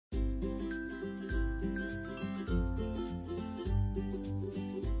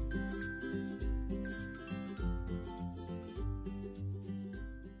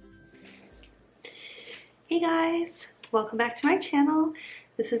Hey guys, welcome back to my channel.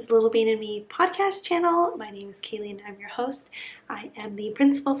 This is Littlebean and Me podcast channel. My name is Kaylee and I'm your host. I am the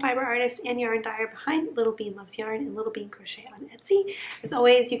principal fiber artist and yarn dyer behind Littlebean Loves Yarn and Littlebean Crochet on Etsy. As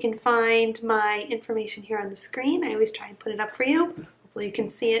always, you can find my information here on the screen. I always try and put it up for you. Hopefully you can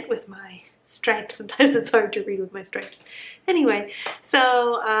see it with my stripes. Sometimes it's hard to read with my stripes. Anyway,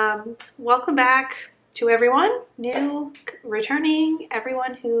 so welcome back to everyone, new, returning,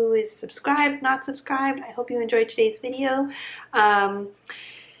 everyone who is subscribed, not subscribed. I hope you enjoyed today's video.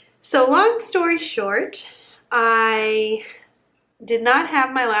 So long story short, I did not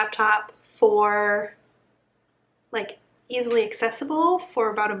have my laptop for easily accessible for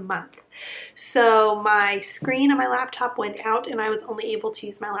about a month. So my screen on my laptop went out and I was only able to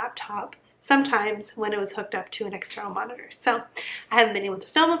use my laptop sometimes when it was hooked up to an external monitor. So I haven't been able to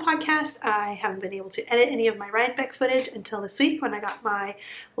film a podcast. I haven't been able to edit any of my Rhinebeck footage until this week when I got my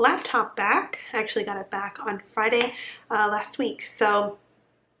laptop back. I actually got it back on Friday last week. So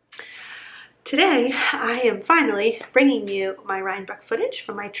today I am finally bringing you my Rhinebeck footage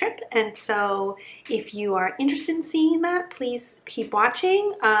from my trip, and so if you are interested in seeing that, please keep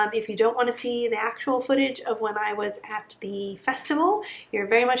watching. If you don't want to see the actual footage of when I was at the festival, you're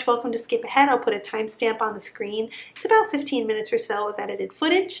very much welcome to skip ahead. I'll put a timestamp on the screen. It's about 15 minutes or so of edited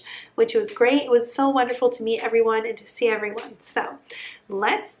footage, which was great. It was so wonderful to meet everyone and to see everyone. So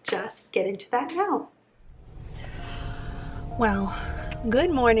let's just get into that now. Well,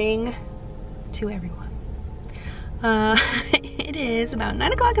 good morning to everyone. It is about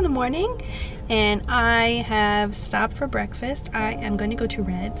 9 o'clock in the morning and I have stopped for breakfast. I am going to go to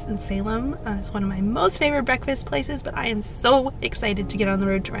Red's in Salem. It's one of my most favorite breakfast places, but I am so excited to get on the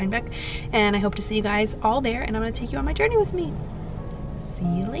road to Rhinebeck, and I hope to see you guys all there, and I'm going to take you on my journey with me. See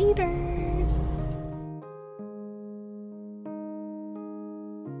you later.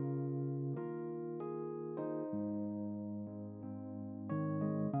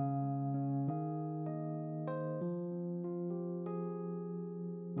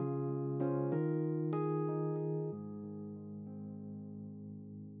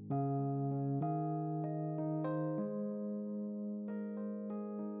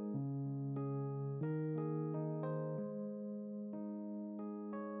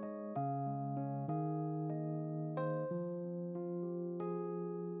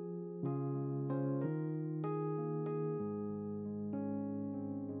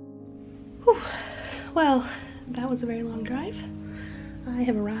 Well, that was a very long drive. I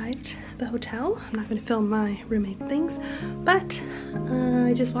have arrived at the hotel. I'm not going to film my roommate's things, but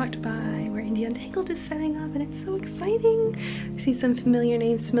I just walked by where Indie Untangled is setting up, and it's so exciting. I see some familiar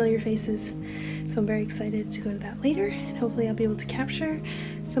names, familiar faces, so I'm very excited to go to that later, and hopefully I'll be able to capture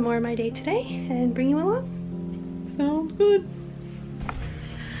some more of my day today and bring you along. Sounds good.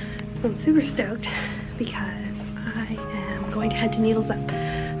 So I'm super stoked because I am going to head to Needles Up.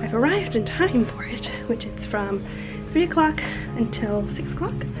 I've arrived in time for it, which it's from 3 o'clock until 6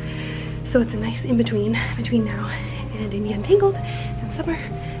 o'clock. So it's a nice in-between between now and Indie Untangled and supper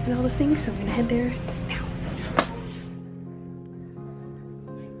and all those things. So I'm gonna head there now.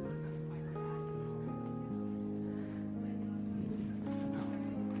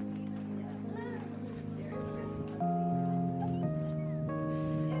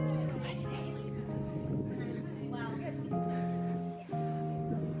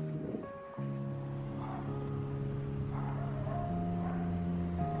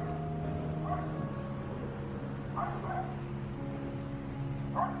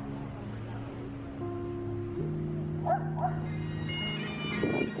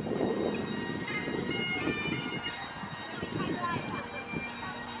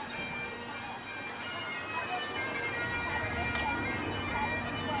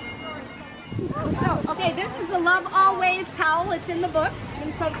 So, okay, this is the Love Always cowl. It's in the book. I'm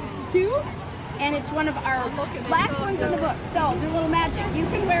going to start with 2, and it's one of our last ones in the book. So, do a little magic. You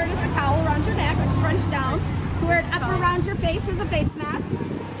can wear it as a cowl around your neck, scrunched down. You can wear it up around your face as a face mask. You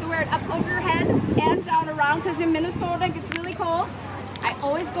can wear it up over your head and down around, because in Minnesota it gets really cold. I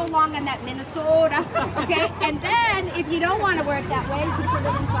always go long on that Minnesota, okay? And then, if you don't want to wear it that way, you can turn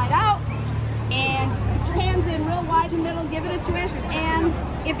it inside out and put your hands in real wide in the middle, give it a twist, and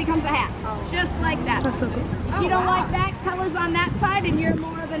it becomes a hat. Just like that. That's so cool. If you don't like that, colors on that side, and you're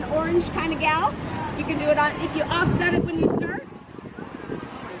more of an orange kind of gal, you can do it on, if you offset it when you start,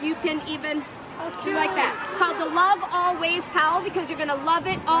 you can even do like that. It's called the Love Always cowl because you're going to love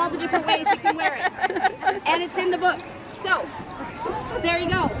it all the different ways you can wear it. And it's in the book. So, there you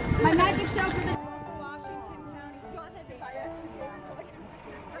go. My magic show for the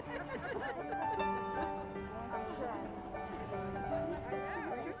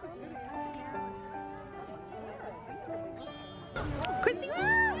Christy.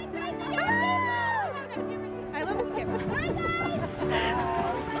 I love a skip.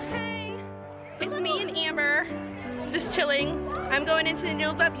 Okay. It's me and Amber. Just chilling. I'm going into the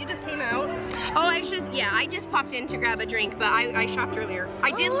Nails Up. You just came out. Oh, I just popped in to grab a drink, but I shopped earlier.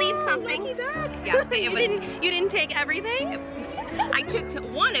 I did leave something. Lucky duck. Yeah, You didn't take everything? I took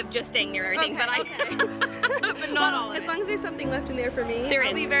one of just dang near everything, Okay, but not all of it. As long as there's something left in there for me, There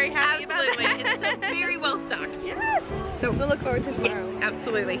I'll is. be very happy Absolutely. about that. It's still very well stocked. Yes. So we'll look forward to Yes, tomorrow.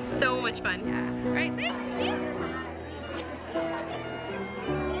 absolutely. So much fun. Yeah. All right, thanks.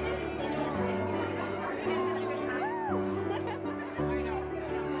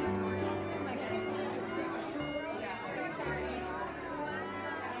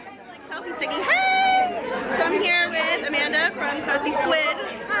 Selfie singing. Hey! So I'm here with Amanda from Sassy Squid,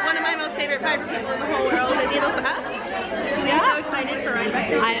 one of my most favorite fiber people in the whole world, and Needles Up. I'm so excited for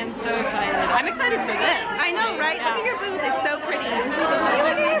Rhinebeck. I am so excited. I'm excited for this. I know, right? Look at your booth. It's so pretty. Look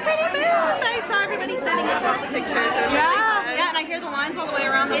at your pretty booth. I saw everybody setting up all the pictures. It was really fun. Yeah, and I hear the lines all the way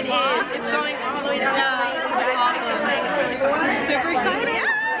around the It block. is. It's going all the way down the street. That's awesome. Super excited. Yeah.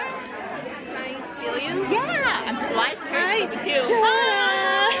 Nice. Aliens? Yeah. I'm live here too.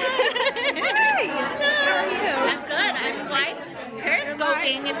 Hey. How are you? I'm good. I'm live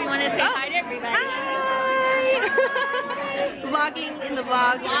periscoping if you want to say hi to everybody. Hi. Vlogging in the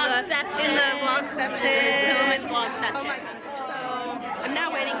vlog. Vlogception. In the vlogception. So much vlogception. Oh my god. So I'm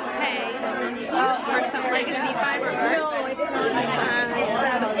now waiting to pay for some legacy fiber art.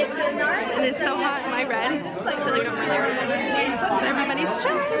 And it's so hot in my red. I feel like I'm really red. But everybody's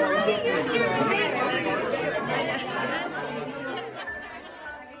chilling.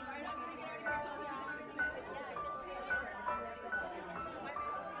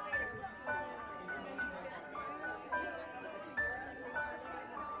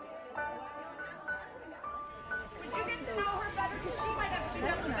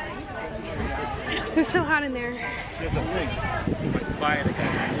 It was so hot in there.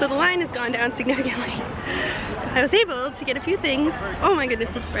 So the line has gone down significantly. I was able to get a few things. Oh my goodness,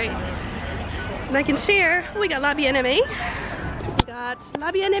 it's bright. And I can share. We got La Bien-Aimée. We got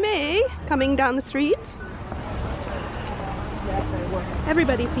La Bien-Aimée coming down the street.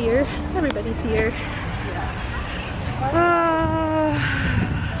 Everybody's here. Everybody's here.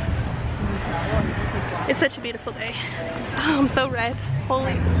 It's such a beautiful day. Oh, I'm so red.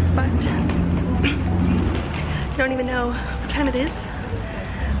 Holy butt. I don't even know what time it is.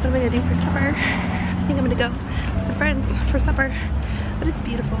 What am I gonna do for supper? I think I'm gonna go with some friends for supper. But it's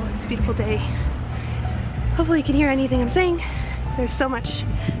beautiful. It's a beautiful day. Hopefully you can hear anything I'm saying. There's so much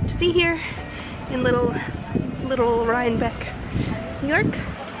to see here in little Rhinebeck, New York.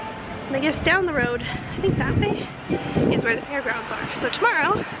 And I guess down the road, I think that way, is where the fairgrounds are. So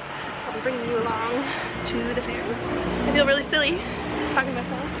tomorrow, I'll be bringing you along to the fair. I feel really silly talking to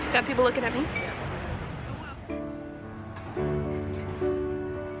myself. Got people looking at me.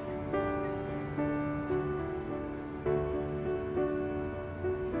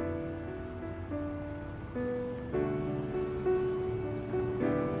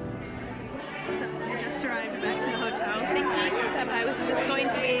 Arrived back to the hotel thinking that I was just going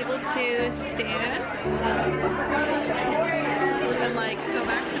to be able to stand and like go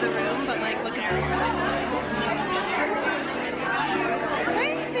back to the room, but like look at this.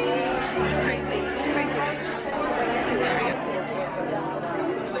 Crazy! It's crazy. It's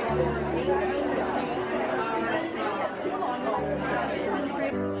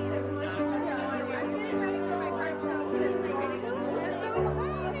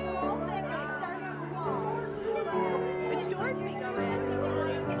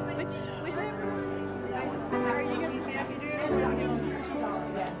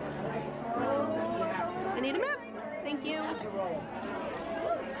I need a map. Thank you.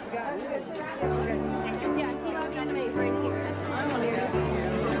 Yeah, I see La Bien-Aimée right here.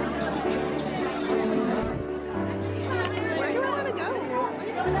 Where do I want to go?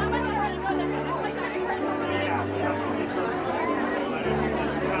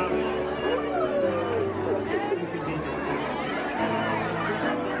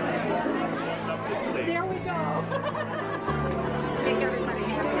 There we go. Thank everybody.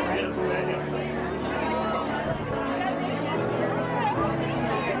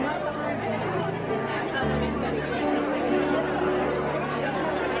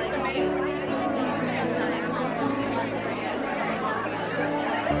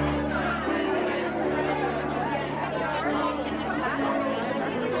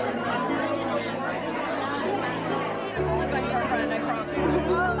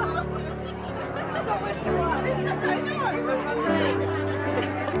 I know.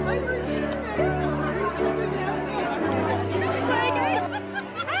 I heard you say.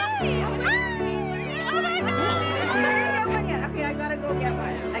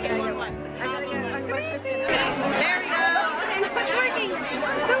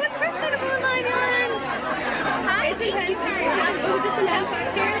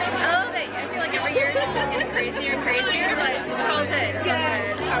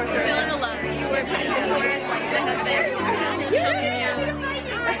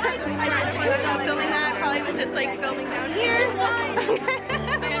 I was just like filming down here. It's fine.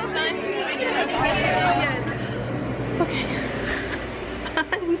 Yes. Okay.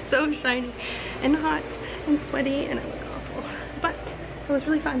 I'm so shiny and hot and sweaty and I look awful. But it was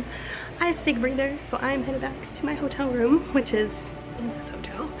really fun. I had to take a breather, so I'm headed back to my hotel room, which is in this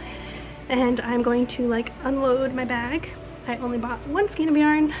hotel. And I'm going to like unload my bag. I only bought one skein of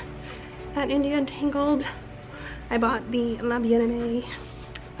yarn at India Untangled. I bought the La Bien-Aimée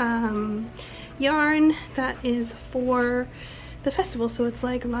yarn that is for the festival, so it's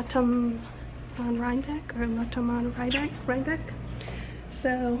like L'Automne on Rhinebeck or L'Automne on Rhinebeck.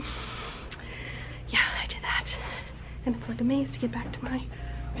 So yeah, I did that, and it's like a maze to get back to my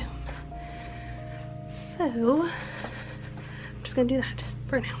room. So I'm just gonna do that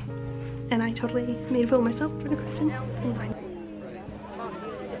for now, and I totally made a fool of myself for the question.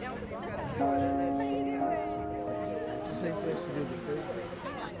 Same place to do the food.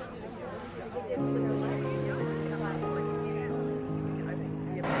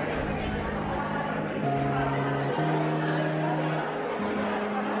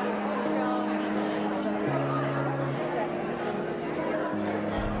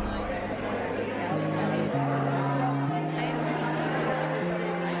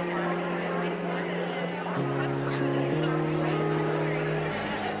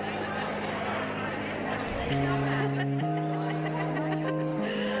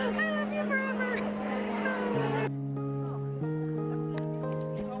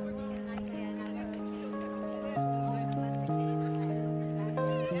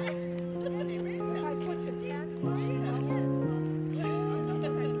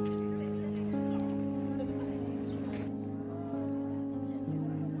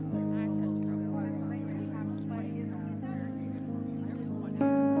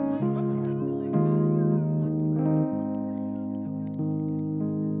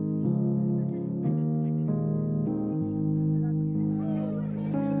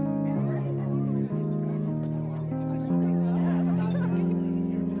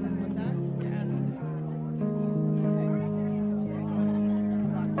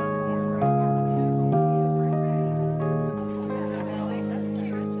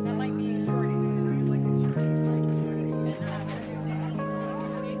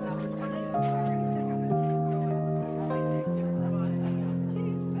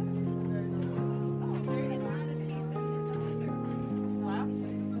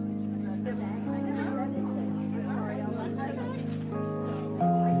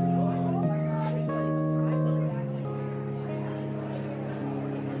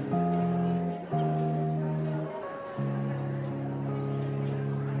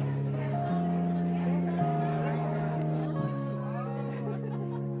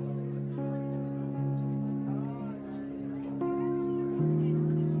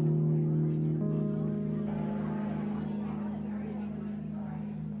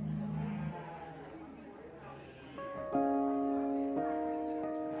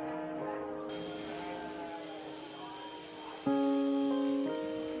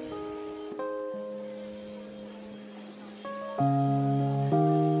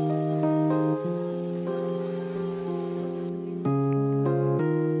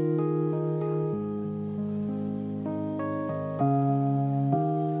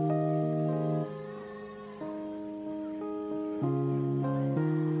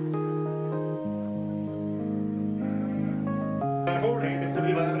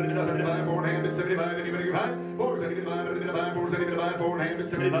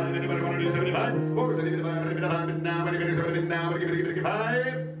 Anybody want to do 75?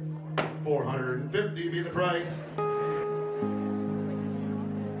 450 be the price.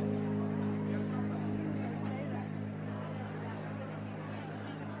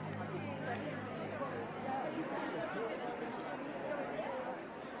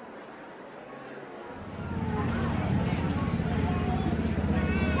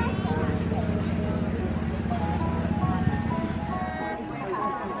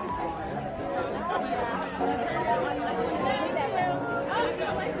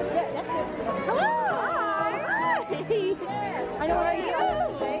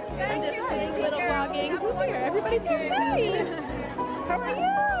 Everybody's so shy. How are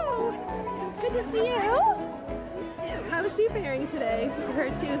you? Good to see you. How is she faring today? I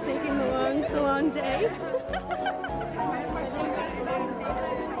heard she was taking the long day.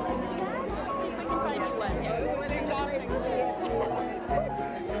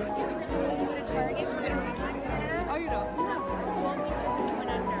 Oh, you know.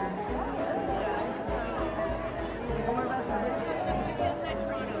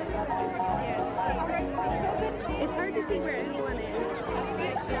 It's hard to see where anyone is,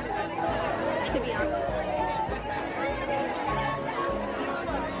 to be honest.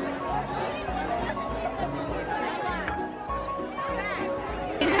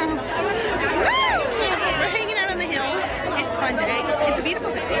 fun day. It's a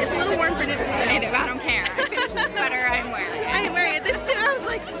beautiful day. It's a little warm for dinner. I don't care. I finished the sweater I'm wearing. I'm wearing it. This too, I was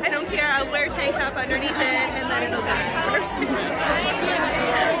like, I don't care. I'll wear a tank top underneath it and then it'll be warm.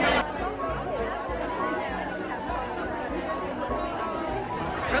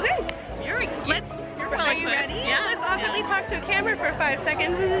 Okay. Are you ready? Yeah. Let's awkwardly talk to a camera for 5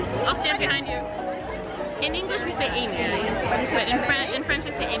 seconds. I'll stand behind you. In English we say Amy, but in French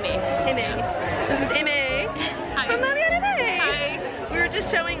I say Aimé. Aimé. This is Aimé from Littlebean. Hi. We were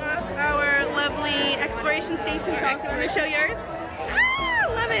just showing off our lovely exploration station. So I'm going to show yours. Ah,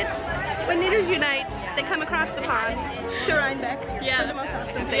 love it. When knitters unite, they come across the pond to Rhinebeck. Yeah. For the most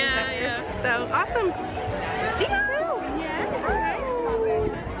awesome things ever. Yeah. So awesome. See you too. Yeah.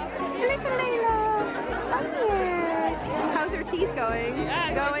 Little Layla. Oh yeah. How's her teeth going?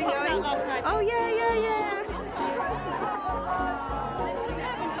 Yeah, going. Oh yeah.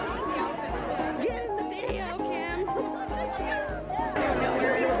 Get in the video, Kim.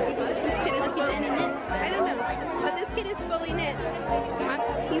 This kid is fully knit. I don't know, but this kid is fully knit.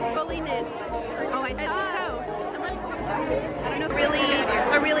 He's fully knit. Oh, I saw. I don't know.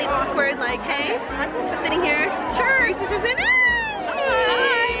 A really awkward, like, hey, I'm sitting here. Sure, your sister's in. Hi.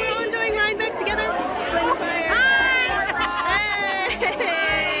 We're all enjoying Rhinebeck together. Playing fire.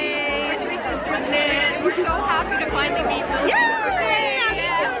 Hey. Three sisters knit. We're so happy to finally meet them. Yeah.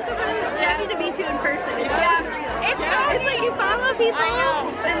 Happy to meet you in person. It's like you follow people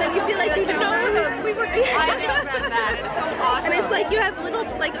and then you feel like you know them. I know about that. It's so awesome. And it's like you have little,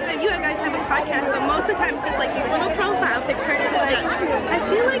 like you guys have a podcast, but most of the time it's just like these little profile pictures. Like, I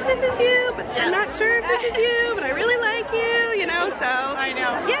feel like this is you, but I'm not sure if this is you, but I really like you, you know, so. I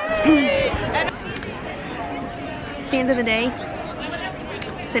know. Yay! It's the end of the day.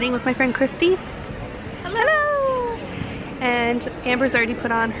 Sitting with my friend Christy. Hello! And Amber's already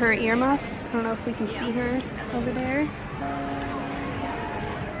put on her earmuffs. I don't know if we can see her over there.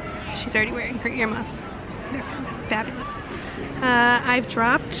 She's already wearing her earmuffs. They're fabulous. I've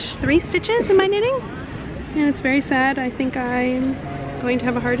dropped 3 stitches in my knitting, and it's very sad. I think I'm going to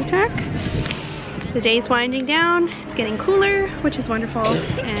have a heart attack. The day's winding down. It's getting cooler, which is wonderful,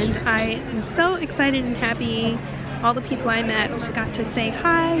 and I am so excited and happy. All the people I met got to say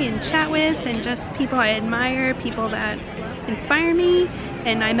hi and chat with, and just people I admire, people that inspire me,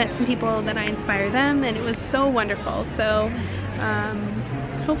 and I met some people that I inspire them, and it was so wonderful. So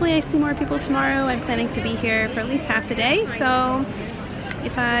hopefully I see more people tomorrow. I'm planning to be here for at least half the day, so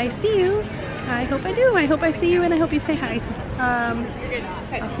if I see you, I hope I do. I hope I see you, and I hope you say hi.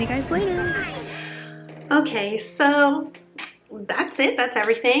 I'll see you guys later. Okay, so that's it. That's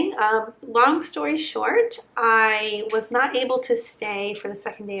everything. Long story short, I was not able to stay for the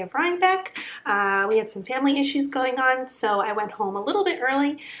second day of Rhinebeck. We had some family issues going on, so I went home a little bit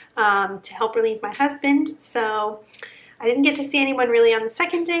early to help relieve my husband. So I didn't get to see anyone really on the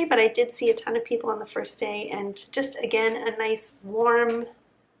second day, but I did see a ton of people on the first day, and just again a nice warm,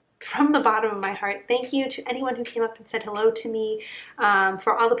 from the bottom of my heart, thank you to anyone who came up and said hello to me,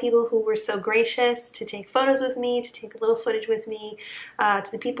 for all the people who were so gracious to take photos with me, to take a little footage with me, to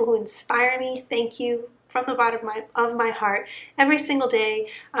the people who inspire me, thank you from the bottom of my heart every single day.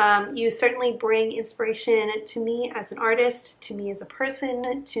 You certainly bring inspiration to me as an artist, to me as a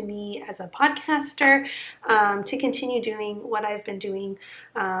person, to me as a podcaster, to continue doing what I've been doing,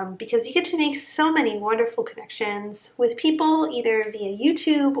 because you get to make so many wonderful connections with people either via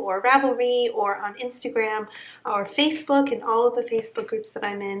YouTube or Ravelry or on Instagram or Facebook and all of the Facebook groups that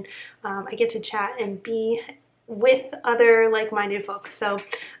I'm in. I get to chat and be with other like-minded folks. So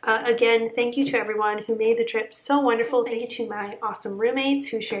again, thank you to everyone who made the trip so wonderful. Thank you to my awesome roommates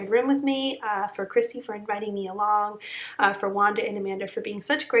who shared room with me, for Christy for inviting me along, for Wanda and Amanda for being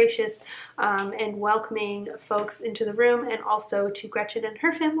such gracious and welcoming folks into the room, and also to Gretchen and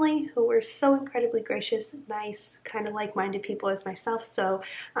her family who were so incredibly gracious, nice, kind of like-minded people as myself. So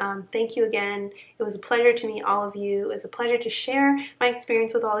thank you again. It was a pleasure to meet all of you. It was a pleasure to share my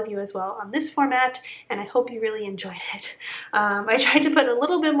experience with all of you as well on this format, and I hope you really enjoyed it. I tried to put a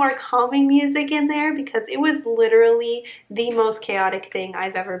little bit more calming music in there because it was literally the most chaotic thing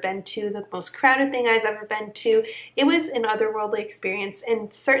I've ever been to, the most crowded thing I've ever been to. It was an otherworldly experience,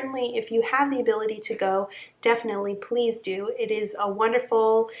 and certainly if you have the ability to go, definitely please do. It is a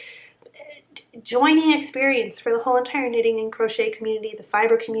wonderful joining experience for the whole entire knitting and crochet community, the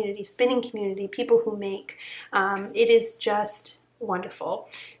fiber community, spinning community, people who make. It is just wonderful.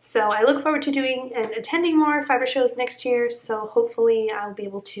 So I look forward to doing and attending more fiber shows next year, so hopefully I'll be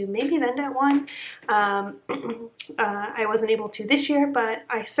able to maybe vend at one. I wasn't able to this year, but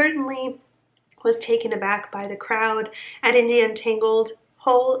I certainly was taken aback by the crowd at India Untangled.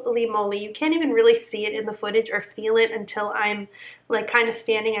 Holy moly, you can't even really see it in the footage or feel it until I'm like kind of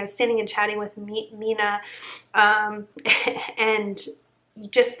standing. I was standing and chatting with Mina, and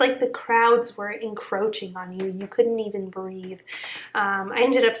just like the crowds were encroaching on you. You couldn't even breathe. I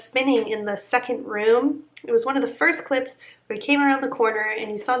ended up spinning in the second room. It was one of the first clips where you came around the corner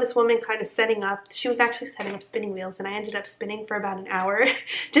and you saw this woman kind of setting up. She was actually setting up spinning wheels, and I ended up spinning for about an hour,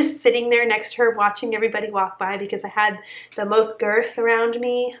 just sitting there next to her watching everybody walk by because I had the most girth around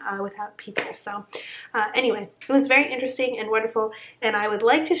me without people. So anyway, it was very interesting and wonderful, and I would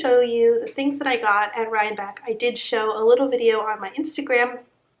like to show you the things that I got at Rhinebeck. I did show a little video on my Instagram,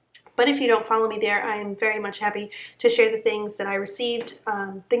 but if you don't follow me there, I am very much happy to share the things that I received,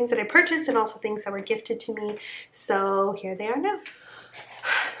 things that I purchased, and also things that were gifted to me. So here they are now.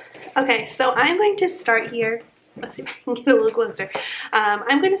 Okay, so I'm going to start here. Let's see if I can get a little closer.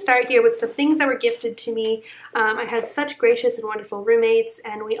 I'm going to start here with some things that were gifted to me. I had such gracious and wonderful roommates,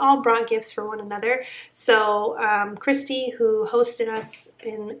 and we all brought gifts for one another. So Christy, who hosted us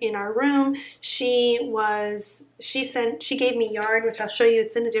in our room, she gave me yarn, which I'll show you.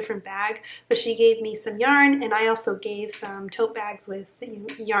 It's in a different bag, but she gave me some yarn, and I also gave some tote bags with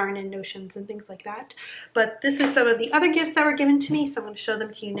yarn and notions and things like that. But this is some of the other gifts that were given to me, so I'm going to show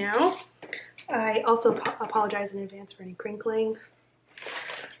them to you now. I also apologize in advance for any crinkling.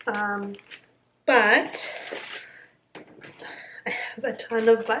 But I have a ton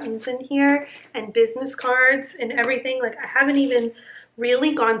of buttons in here and business cards and everything. Like, I haven't even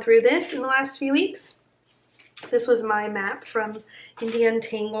really gone through this in the last few weeks. This was my map from India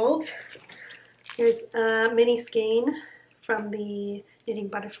Untangled. Here's a mini skein from the Knitting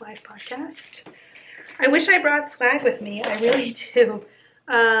Butterflies podcast. I wish I brought swag with me. I really do.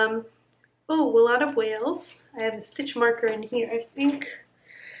 Oh, a lot of whales. I have a stitch marker in here, I think.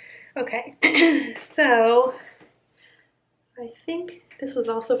 Okay, so I think this was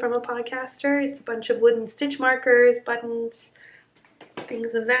also from a podcaster. It's a bunch of wooden stitch markers, buttons,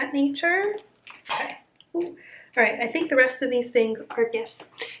 things of that nature. Okay. Ooh. All right, I think the rest of these things are gifts.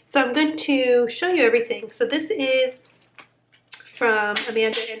 So I'm going to show you everything. So this is from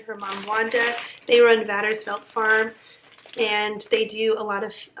Amanda and her mom, Wanda. They run Vattersfeld Farm, and they do a lot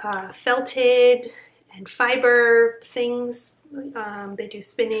of felted and fiber things. They do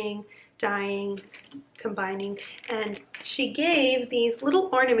spinning, dyeing, combining, and she gave these little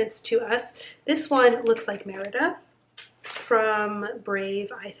ornaments to us. This one looks like Merida from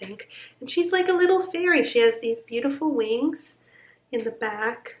Brave, I think, and she's like a little fairy. She has these beautiful wings in the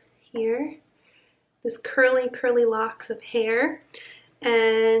back here, this curly locks of hair,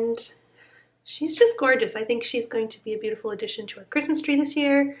 and she's just gorgeous. I think she's going to be a beautiful addition to our Christmas tree this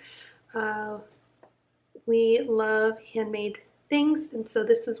year. We love handmade things, and so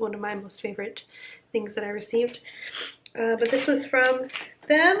this is one of my most favorite things that I received. But this was from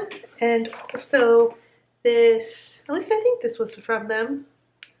them, and also this, at least I think this was from them.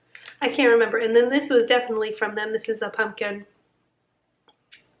 I can't remember. And then this was definitely from them. This is a pumpkin,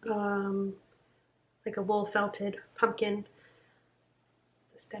 like a wool felted pumpkin.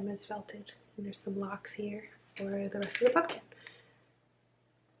 The stem is felted. And there's some locks here for the rest of the pumpkin.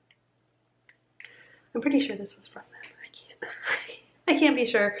 I'm pretty sure this was from them. I can't be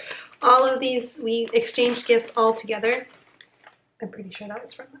sure. All of these, we exchanged gifts all together. I'm pretty sure that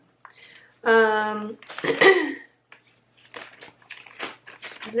was from them.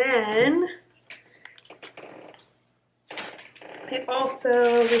 Then I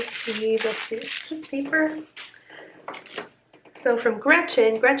also received, let's see, this paper. So from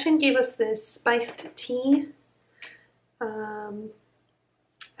Gretchen gave us this spiced tea.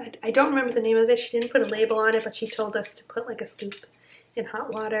 I don't remember the name of it. She didn't put a label on it, but she told us to put like a scoop in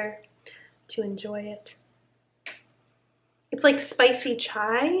hot water to enjoy it. It's like spicy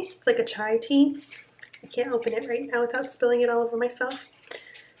chai. It's like a chai tea. I can't open it right now without spilling it all over myself.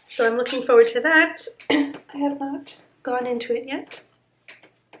 So I'm looking forward to that. I have not gone into it yet.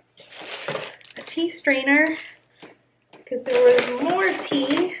 A tea strainer, because there was more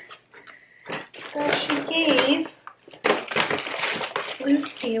tea that she gave.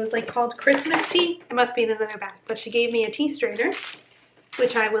 Loose tea. It was like called Christmas tea. It must be in another bag, but she gave me a tea strainer,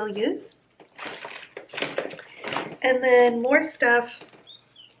 which I will use. And then more stuff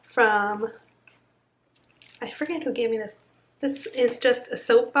from, I forget who gave me this. This is just a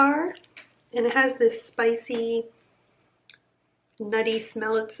soap bar, and it has this spicy, nutty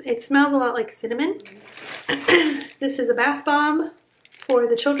smell. It smells a lot like cinnamon. This is a bath bomb for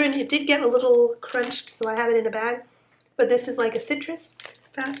the children. It did get a little crunched, so I have it in a bag. But this is like a citrus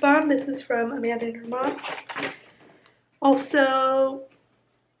bath bomb. This is from Amanda and her mom. Also,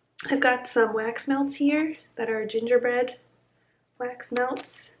 I've got some wax melts here that are gingerbread wax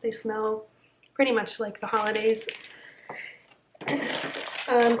melts. They smell pretty much like the holidays.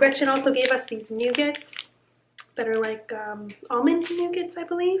 Gretchen also gave us these nougats that are like almond nougats, I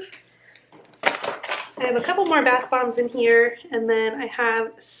believe. I have a couple more bath bombs in here, and then I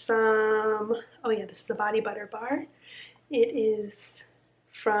have some, oh yeah, this is the body butter bar. It is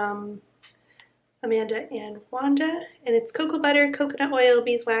from Amanda and Wanda, and it's cocoa butter, coconut oil,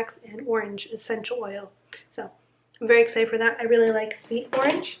 beeswax, and orange essential oil. So I'm very excited for that. I really like sweet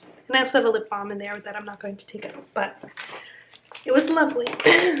orange, and I also have a lip balm in there that I'm not going to take out, but it was lovely.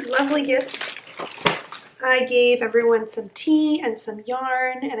 Lovely gifts. I gave everyone some tea and some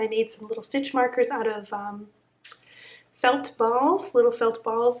yarn, and I made some little stitch markers out of felt balls, little felt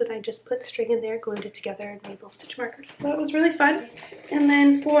balls that I just put string in there, glued it together, and made little stitch markers. So that was really fun. And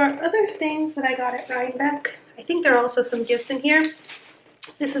then for other things that I got at Rhinebeck, I think there are also some gifts in here.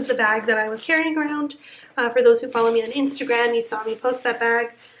 This is the bag that I was carrying around. For those who follow me on Instagram, you saw me post that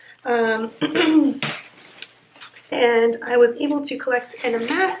bag. And I was able to collect a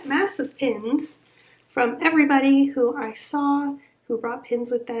mass of pins from everybody who I saw, who brought pins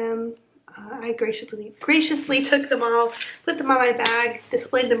with them. I graciously took them all, put them on my bag,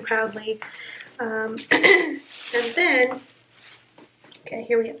 displayed them proudly. And then, okay,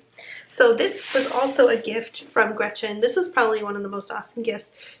 here we go. So this was also a gift from Gretchen. This was probably one of the most awesome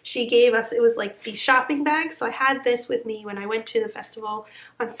gifts she gave us. It was like these shopping bags. So I had this with me when I went to the festival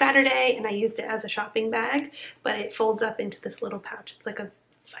on Saturday, and I used it as a shopping bag, but it folds up into this little pouch. It's like a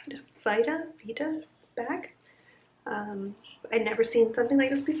Vita bag. I'd never seen something like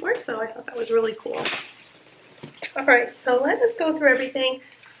this before, so I thought that was really cool. Alright, so let us go through everything.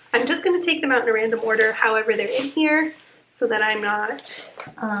 I'm just going to take them out in a random order, however they're in here, so that I'm not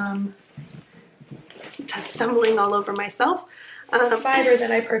stumbling all over myself. Fiber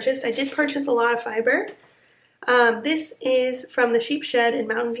that I purchased. I did purchase a lot of fiber. This is from the Sheep Shed in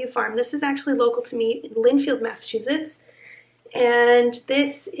Mountain View Farm. This is actually local to me in Lynnfield, Massachusetts. And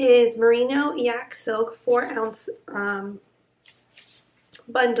this is merino yak silk 4-ounce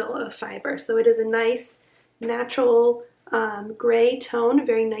bundle of fiber. So it is a nice natural gray tone,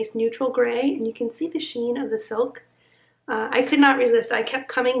 very nice neutral gray, and you can see the sheen of the silk. I could not resist. I kept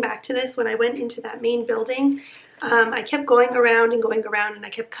coming back to this when I went into that main building. I kept going around, and I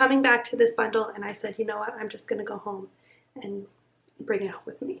kept coming back to this bundle, and I said, you know what, I'm just going to go home and bring it out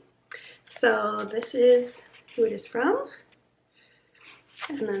with me. So this is who it is from.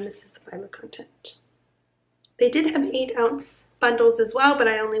 And then this is the fiber content. They did have 8-ounce bundles as well, but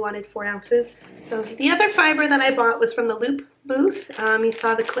I only wanted 4 ounces. So the other fiber that I bought was from the Loop booth. You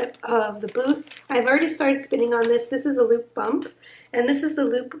saw the clip of the booth. I've already started spinning on this. This is a Loop Bump, and this is the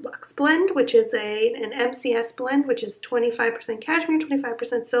Loop Luxe blend, which is an MCS blend, which is 25% cashmere,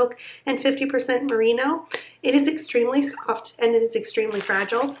 25% silk, and 50% merino. It is extremely soft, and it is extremely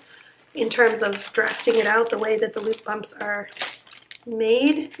fragile in terms of drafting it out the way that the Loop Bumps are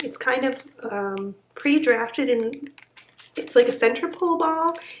made. It's kind of pre-drafted, and it's like a center pull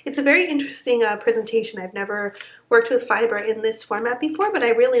ball. It's a very interesting presentation. I've never worked with fiber in this format before, but I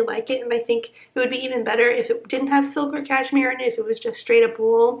really like it, and I think it would be even better if it didn't have silk or cashmere in it. If it was just straight up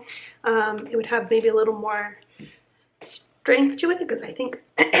wool, it would have maybe a little more strength to it, because I think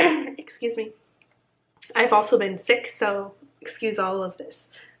excuse me, I've also been sick, so excuse all of this,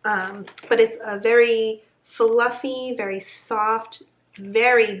 but it's a very fluffy, very soft,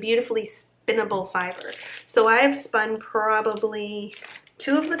 very beautifully spinnable fiber. So I've spun probably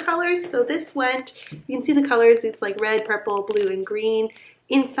 2 of the colors. So this went, you can see the colors, it's like red, purple, blue, and green.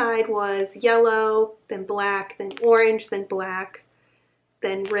 Inside was yellow, then black, then orange, then black,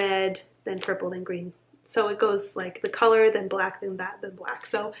 then red, then purple, then green. So it goes like the color, then black, then that, then black.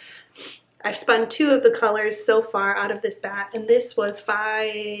 So I've spun 2 of the colors so far out of this bat, and this was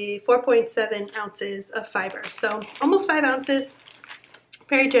 4.7 ounces of fiber. So almost 5 ounces,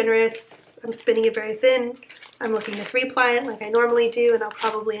 very generous. I'm spinning it very thin. I'm looking to 3-ply it like I normally do, and I'll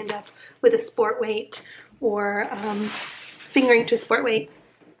probably end up with a sport weight or fingering to sport weight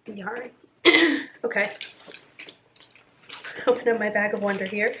yarn. Okay, open up my bag of wonder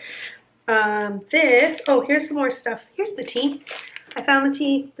here. Oh, here's some more stuff. Here's the tea. I found the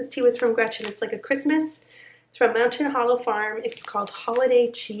tea. This tea was from Gretchen. It's like a Christmas. It's from Mountain Hollow Farm. It's called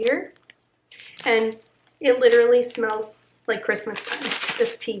Holiday Cheer, and it literally smells like Christmas time,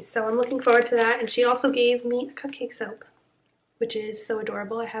 this tea. So I'm looking forward to that. And she also gave me a cupcake soap, which is so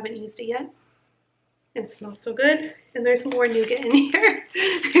adorable. I haven't used it yet. And it smells so good. And there's more nougat in here.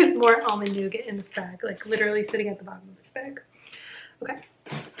 There's more almond nougat in this bag, like literally sitting at the bottom of this bag. Okay.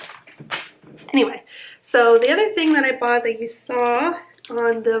 Anyway, so the other thing that I bought that you saw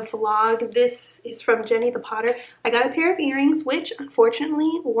on the vlog. This is from Jenny the Potter. I got a pair of earrings, which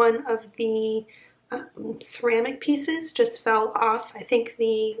unfortunately one of the ceramic pieces just fell off. I think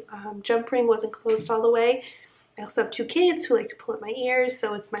the jump ring wasn't closed all the way. I also have 2 kids who like to pull at my ears,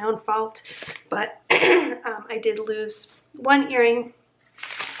 so it's my own fault. But I did lose one earring,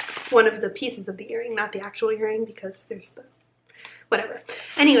 one of the pieces of the earring, not the actual earring, because there's the whatever.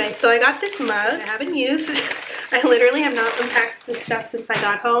 Anyway, so I got this mug I haven't used. I literally have not unpacked this stuff since I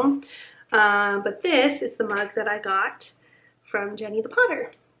got home. But this is the mug that I got from Jenny the Potter.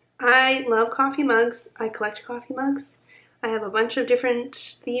 I love coffee mugs. I collect coffee mugs. I have a bunch of different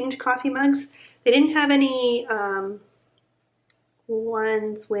themed coffee mugs. They didn't have any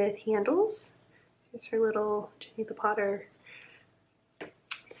ones with handles. Here's her little Jenny the Potter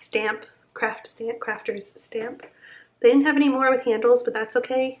stamp, crafter's stamp. They didn't have any more with handles, but that's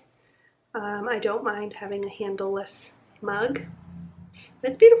okay. I don't mind having a handleless mug. But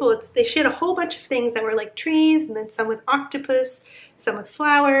it's beautiful. They she had a whole bunch of things that were like trees, and then some with octopus, some with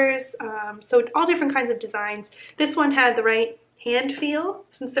flowers, so all different kinds of designs. This one had the right hand feel,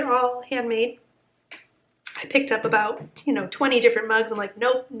 since they're all handmade. I picked up about, 20 different mugs. I'm like,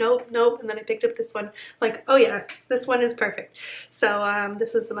 nope, nope, nope. And then I picked up this one, like, oh yeah, this one is perfect. So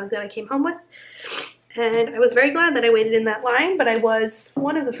this is the mug that I came home with. And I was very glad that I waited in that line, but I was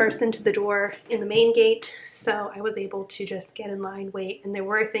one of the first into the door in the main gate, so I was able to just get in line, wait, and there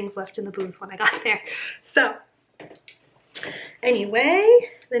were things left in the booth when I got there. So anyway,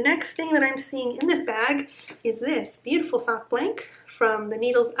 the next thing that I'm seeing in this bag is this beautiful sock blank from the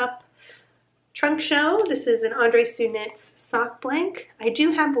Needles Up trunk show. This is an Andre Sunit's sock blank. I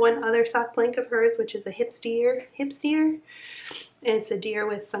do have one other sock blank of hers, which is a hips deer, and it's a deer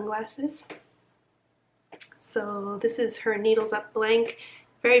with sunglasses. So this is her Needles Up blank,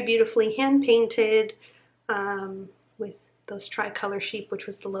 very beautifully hand painted with those tricolor sheep, which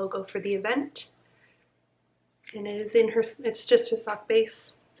was the logo for the event. And it is in her, it's just a sock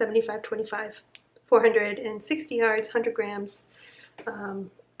base, 75-25, 460 yards, 100 grams.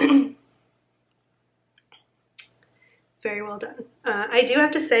 Very well done. I do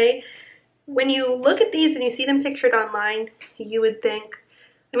have to say, when you look at these and you see them pictured online, you would think,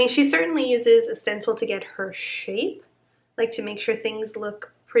 I mean, she certainly uses a stencil to get her shape, like to make sure things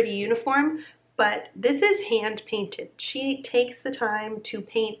look pretty uniform, but this is hand painted. She takes the time to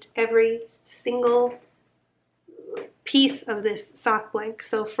paint every single piece of this sock blank.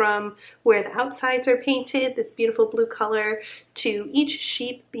 So from where the outsides are painted, this beautiful blue color, to each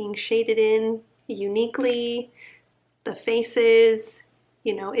sheep being shaded in uniquely, the faces,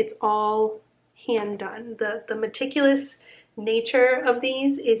 it's all hand done. The meticulous nature of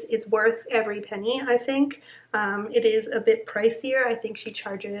these is worth every penny, I think. It is a bit pricier. I think she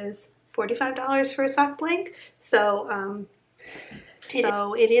charges $45 for a sock blank. So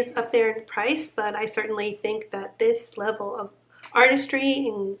it is up there in price, but I certainly think that this level of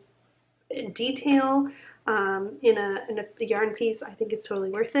artistry and detail in a yarn piece, I think it's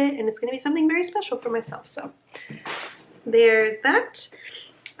totally worth it, and it's going to be something very special for myself. So there's that.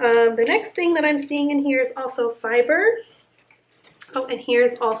 The next thing that I'm seeing in here is also fiber. Oh, and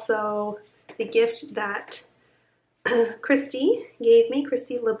here's also the gift that Christy gave me,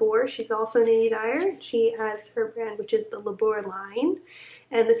 Christy Labour. She's also an indie dyer. She has her brand, which is the Labour line.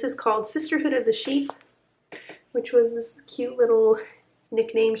 And this is called Sisterhood of the Sheep, which was this cute little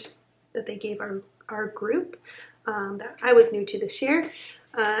nickname that they gave our group that I was new to this year.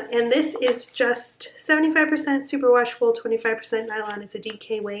 And this is just 75% superwash wool, 25% nylon. It's a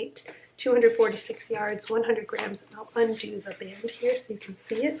DK weight. 246 yards, 100 grams. I'll undo the band here so you can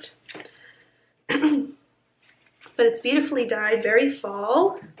see it. But it's beautifully dyed, very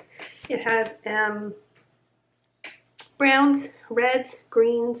fall. It has browns, reds,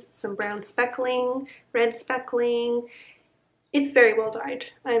 greens, some brown speckling, red speckling. It's very well dyed.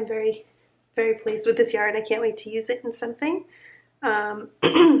 I'm very, very pleased with this yarn. I can't wait to use it in something. I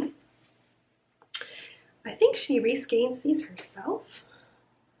think she reskeins these herself.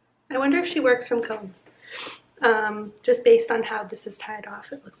 I wonder if she works from cones. Just based on how this is tied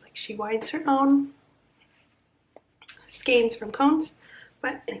off, it looks like she winds her own skeins from cones.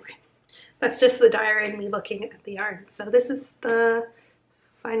 But anyway, that's just the dyer and me looking at the yarn. So this is the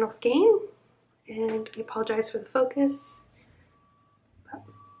final skein, and I apologize for the focus. But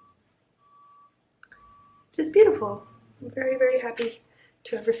it's just beautiful. I'm very, very happy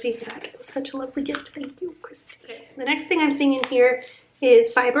to have received that. It was such a lovely gift. Thank you, Christy. Okay. The next thing I'm seeing in here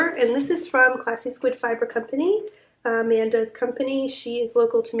is fiber, and this is from Classy Squid Fiber Company, Amanda's company. She is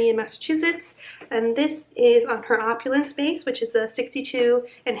local to me in Massachusetts, and this is on her Opulence base, which is a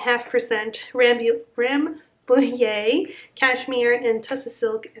 62.5% Ram Bouillet, cashmere, and tussa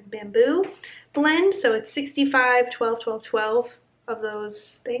silk and bamboo blend. So it's 65, 12, 12, 12 of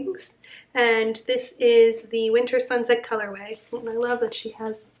those things. And this is the Winter Sunset colorway. And I love that she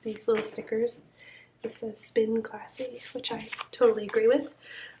has these little stickers. This says Spin Classy, which I totally agree with.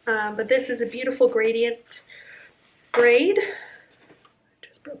 But this is a beautiful gradient braid.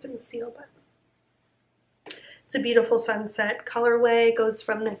 Just broken the seal, but it's a beautiful sunset colorway. It goes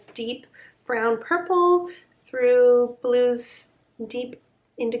from this deep brown purple through blues, deep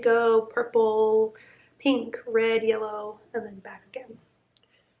indigo, purple, pink, red, yellow, and then back again.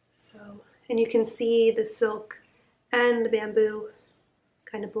 So, and you can see the silk and the bamboo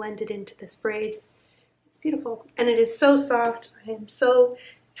kind of blended into this braid. It's beautiful, and it is so soft. I am so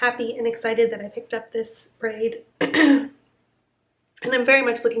happy and excited that I picked up this braid, and I'm very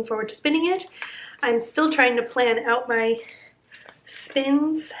much looking forward to spinning it. I'm still trying to plan out my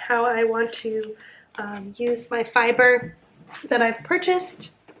spins, how I want to use my fiber that I've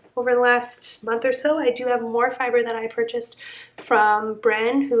purchased over the last month or so. I do have more fiber that I purchased from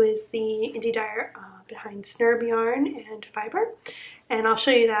Bren, who is the indie dyer behind Snurb Yarn and Fiber, and I'll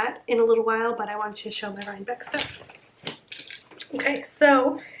show you that in a little while, but I want to show my Rhinebeck stuff. Okay,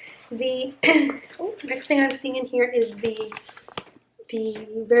 so the next thing I'm seeing in here is the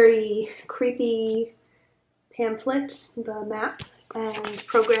very creepy pamphlet, the map and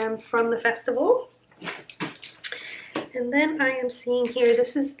program from the festival. And then I am seeing here,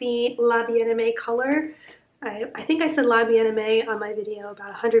 this is the La Bien-Aimée color. I think I said La Bien-Aimée on my video about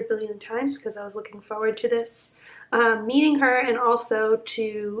 100 billion times because I was looking forward to this. Meeting her and also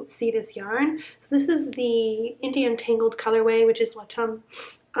to see this yarn. So this is the Indian Tangled colorway, which is Autumn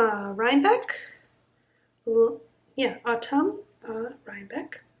Rhinebeck. Yeah, Autumn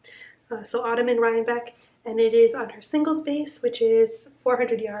Rhinebeck. So Autumn in Rhinebeck, and it is on her single space, which is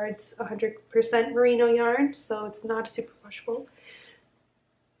 400 yards, 100% merino yarn, so it's not a super washable.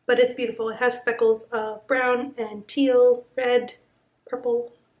 But it's beautiful. It has speckles of brown and teal, red,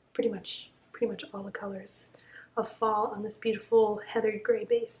 purple, pretty much all the colors of fall on this beautiful heathered gray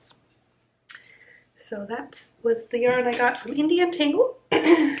base. So that was the yarn I got from Indian Tangle.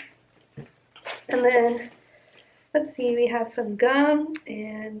 And then let's see, we have some gum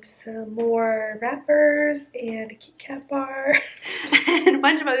and some more wrappers and a Kit Kat bar and a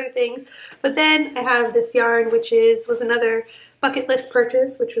bunch of other things. But then I have this yarn, which was another bucket list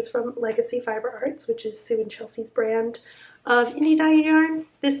purchase, which was from Legacy Fiber Arts, which is Sue and Chelsea's brand of indie dyed yarn.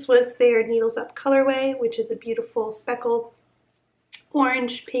 This was their Needles Up colorway, which is a beautiful speckled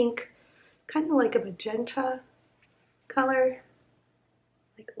orange, pink, kind of like a magenta color,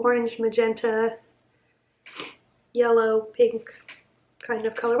 like orange, magenta, yellow, pink kind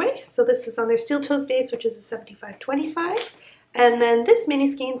of colorway. So this is on their steel toes base, which is a 75-25. And then this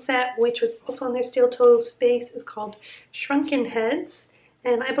mini skein set, which was also on their steel toes base, is called Shrunken Heads.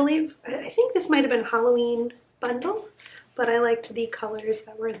 And I think this might have been a Halloween bundle, but I liked the colors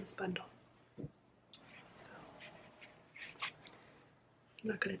that were in this bundle. So I'm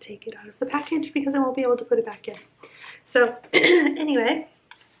not going to take it out of the package because I won't be able to put it back in. So anyway,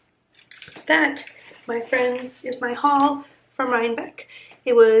 that, my friends, is my haul from Rhinebeck.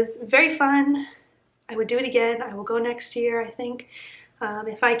 It was very fun. I would do it again. I will go next year, I think.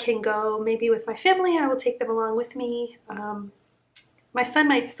 If I can go maybe with my family, I will take them along with me. My son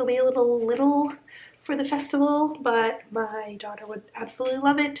might still be a little for the festival, but my daughter would absolutely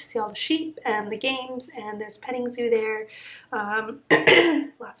love it to see all the sheep and the games, and there's a petting zoo there.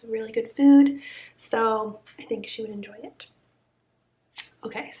 Lots of really good food, so I think she would enjoy it.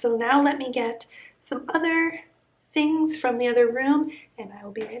 Okay, so now let me get some other things from the other room and I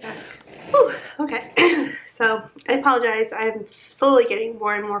will be right back. Whew, okay, so I apologize. I'm slowly getting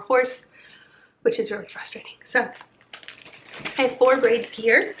more and more hoarse, which is really frustrating. So I have 4 braids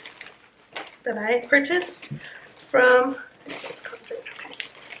here that I purchased from, okay.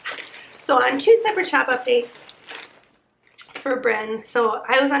 So on 2 separate shop updates for Bren. So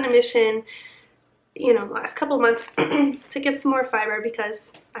I was on a mission, you know, the last couple of months to get some more fiber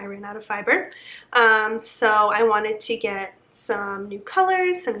because I ran out of fiber. So I wanted to get some new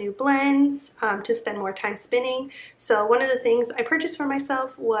colors, some new blends, to spend more time spinning. So one of the things I purchased for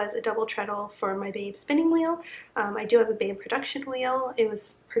myself was a double treadle for my Babe spinning wheel. I do have a Babe production wheel. It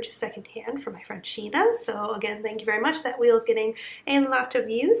was purchased secondhand from my friend Sheena. So again, thank you very much. That wheel is getting a lot of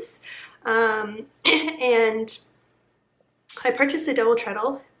use. And I purchased a double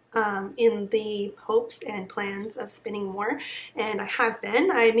treadle in the hopes and plans of spinning more, and I have been.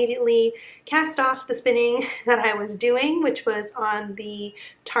 I immediately cast off the spinning that I was doing, which was on the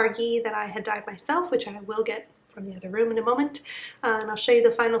Targhee that I had dyed myself, which I will get from the other room in a moment, and I'll show you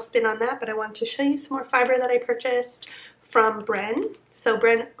the final spin on that, but I wanted to show you some more fiber that I purchased from Bren. So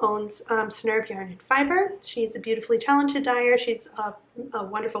Bren owns Snerve Yarn and Fiber. She's a beautifully talented dyer. She's a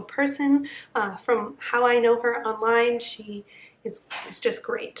wonderful person. From how I know her online, she is just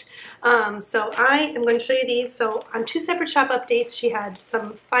great. So I am going to show you these. So on 2 separate shop updates, she had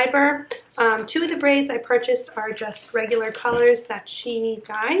some fiber. 2 of the braids I purchased are just regular colors that she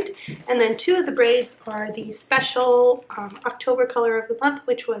dyed, and then 2 of the braids are the special October color of the month,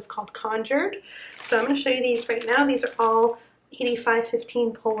 which was called Conjured. So I'm going to show you these right now. These are all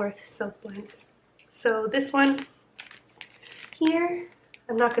 8515 Polworth silk blends. So this one here,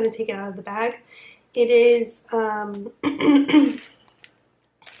 I'm not going to take it out of the bag. It is,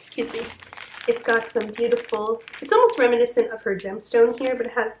 excuse me, it's got some beautiful, it's almost reminiscent of her gemstone here, but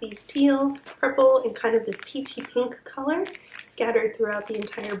it has these teal, purple, and kind of this peachy pink color scattered throughout the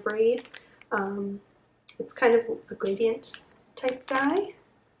entire braid. It's kind of a gradient type dye.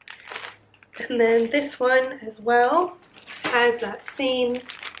 And then this one as well has that same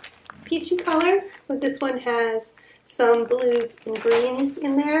peachy color, but this one has some blues and greens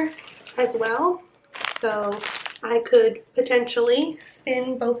in there as well. So I could potentially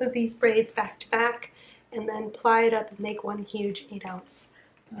spin both of these braids back to back and then ply it up and make one huge 8-ounce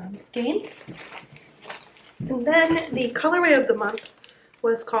skein. And then the colorway of the month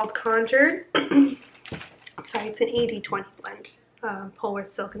was called Conjured. Sorry, it's an 80-20 blend.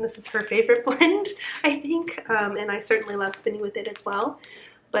 Polworth silk, and this is her favorite blend, I think, and I certainly love spinning with it as well.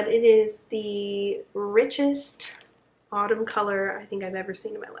 But it is the richest autumn color I think I've ever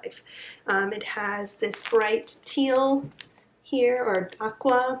seen in my life. It has this bright teal here, or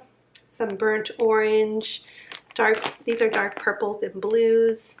aqua, some burnt orange, dark, these are dark purples and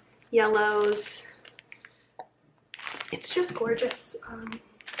blues, yellows. It's just gorgeous.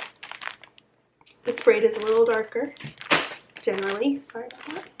 This braid is a little darker generally, sorry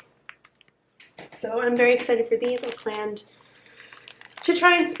about that. So I'm very excited for these. I planned to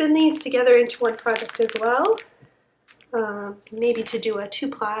try and spin these together into one project as well. Maybe to do a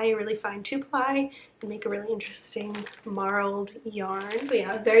 2-ply, really fine 2-ply, and make a really interesting marled yarn. So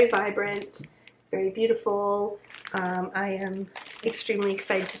yeah, very vibrant, very beautiful. I am extremely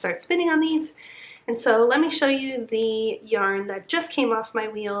excited to start spinning on these. And so let me show you the yarn that just came off my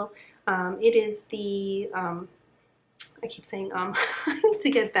wheel. It is the I keep saying I need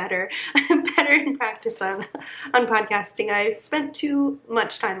to get better. I'm better in practice on podcasting. I've spent too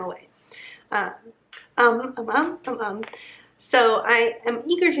much time away. So I am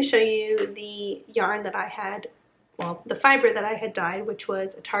eager to show you the yarn that I had, well, the fiber that I had dyed, which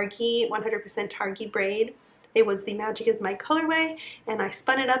was a Targhee, 100% Targhee braid. It was the Magic is My colorway, and I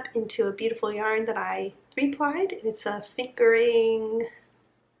spun it up into a beautiful yarn that I 3-plied. It's a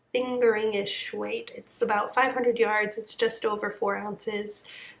fingering-ish weight. It's about 500 yards. It's just over 4 ounces.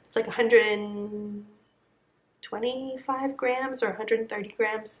 It's like 125 grams or 130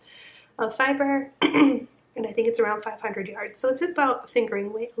 grams of fiber, and I think it's around 500 yards. So it's about a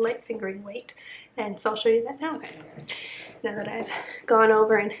fingering weight, light fingering weight. And so I'll show you that now. Okay. Now that I've gone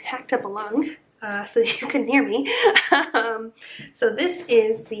over and hacked up a lung so you can hear me. So this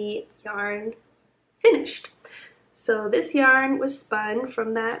is the yarn finished. So this yarn was spun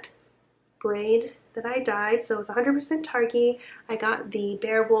from that braid that I dyed. So it was 100% Targhee. I got the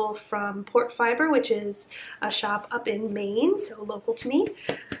bare wool from Port Fiber, which is a shop up in Maine, so local to me.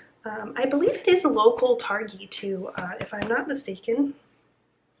 I believe it is a local Targhee too, if I'm not mistaken.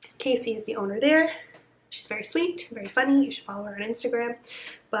 Casey is the owner there. She's very sweet, very funny. You should follow her on Instagram.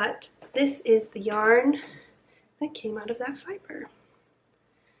 But this is the yarn that came out of that fiber.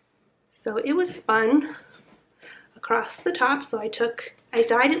 So it was spun across the top. So I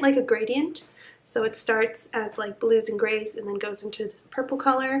dyed it like a gradient. So it starts as like blues and grays and then goes into this purple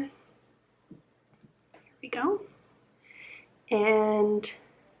color. There we go. And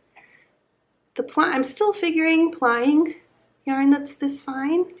I'm still figuring plying yarn that's this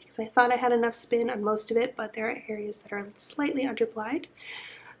fine because I thought I had enough spin on most of it, but there are areas that are slightly underplied.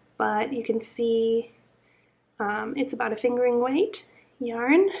 But you can see it's about a fingering weight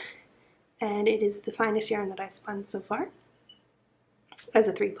yarn, and it is the finest yarn that I've spun so far as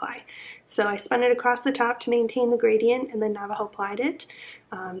a 3-ply. So I spun it across the top to maintain the gradient, and then Navajo plied it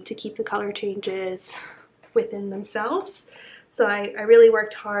to keep the color changes within themselves. So I really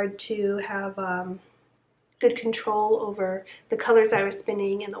worked hard to have good control over the colors I was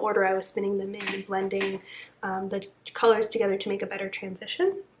spinning and the order I was spinning them in, and blending the colors together to make a better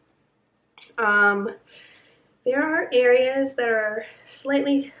transition. There are areas that are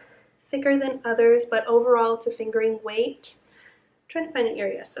slightly thicker than others, but overall it's a fingering weight. I'm trying to find an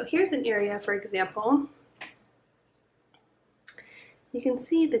area. So here's an area, for example, you can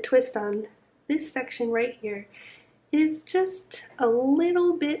see the twist on this section right here. It is just a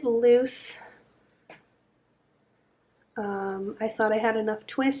little bit loose. I thought I had enough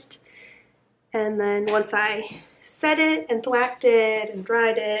twist, and then once I set it and thwacked it and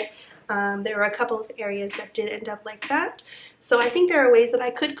dried it, there were a couple of areas that did end up like that. So I think there are ways that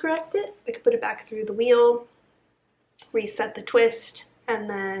I could correct it. I could put it back through the wheel, reset the twist, and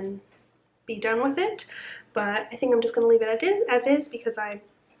then be done with it. But I think I'm just going to leave it as is because I'm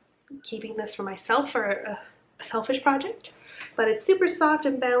keeping this for myself for a selfish project. But it's super soft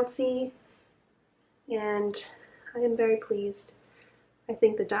and bouncy, and I am very pleased. I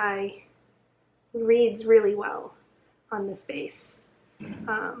think the dye reads really well on this base.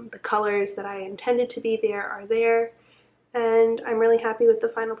 The colors that I intended to be there are there, and I'm really happy with the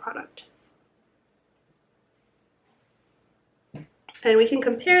final product. And we can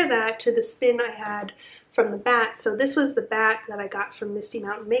compare that to the spin I had from the bat. So this was the bat that I got from Misty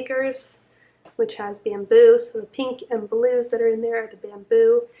Mountain Makers, which has bamboo. So the pink and blues that are in there are the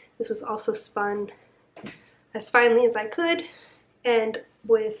bamboo. This was also spun as finely as I could, and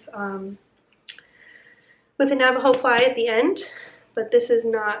with a Navajo ply at the end. But this is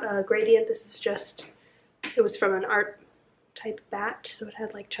not a gradient. This is just, it was from an art type bat, so it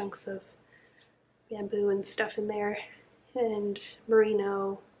had like chunks of bamboo and stuff in there, and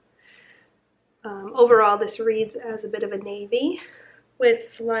merino. Overall, this reads as a bit of a navy with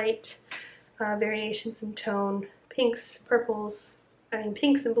slight variations in tone, pinks, purples,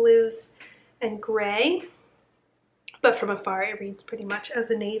 pinks and blues, and gray. But from afar, it reads pretty much as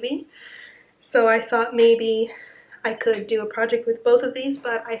a navy. So I thought maybe I could do a project with both of these,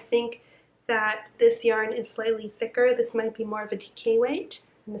 but I think that this yarn is slightly thicker. This might be more of a DK weight,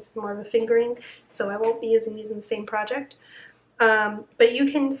 and this is more of a fingering, so I won't be using these in the same project. But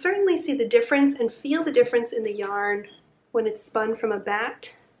you can certainly see the difference and feel the difference in the yarn when it's spun from a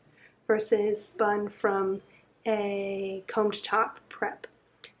bat versus spun from a combed top prep.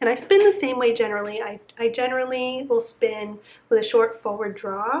 And I spin the same way generally. I generally will spin with a short forward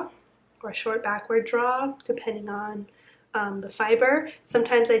draw or a short backward draw, depending on the fiber.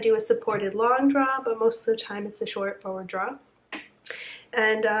 Sometimes I do a supported long draw, but most of the time it's a short forward draw.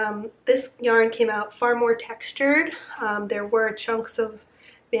 And this yarn came out far more textured. There were chunks of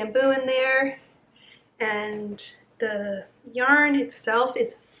bamboo in there, and the yarn itself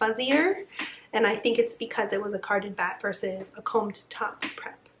is fuzzier, and I think it's because it was a carded bat versus a combed top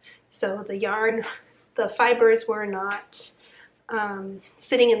prep. So the yarn, the fibers were not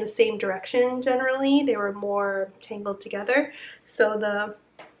sitting in the same direction generally. They were more tangled together. So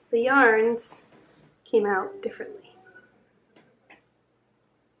the yarns came out differently.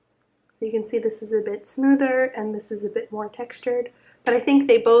 So you can see this is a bit smoother and this is a bit more textured. But I think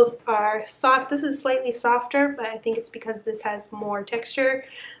they both are soft. This is slightly softer, but I think it's because this has more texture.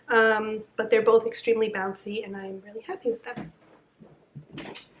 But they're both extremely bouncy, and I'm really happy with them.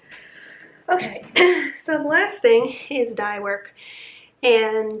 Okay, so the last thing is dye work,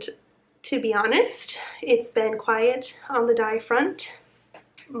 and to be honest, it's been quiet on the dye front,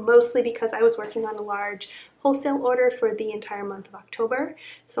 mostly because I was working on a large wholesale order for the entire month of October.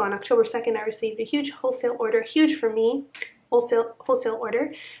 So on October 2nd, I received a huge wholesale order, huge for me, wholesale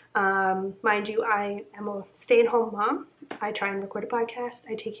order. Mind you, I am a stay-at-home mom. I try and record a podcast.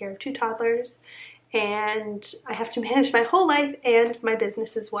 I take care of 2 toddlers. And I have to manage my whole life and my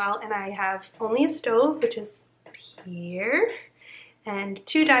business as well. And I have only a stove, which is here, and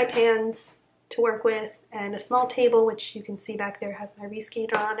 2 dye pans to work with, and a small table, which you can see back there has my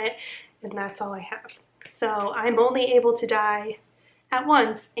reskater on it, and that's all I have. So I'm only able to dye at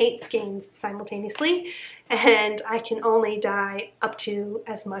once 8 skeins simultaneously, and I can only dye up to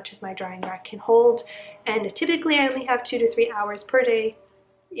as much as my drying rack can hold. And typically I only have 2 to 3 hours per day.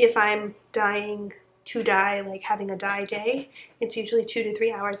 If I'm dyeing to dye, like having a dye day, it's usually 2 to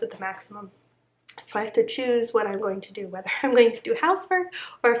 3 hours at the maximum. So I have to choose what I'm going to do, whether I'm going to do housework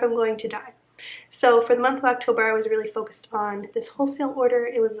or if I'm going to dye. So for the month of October, I was really focused on this wholesale order.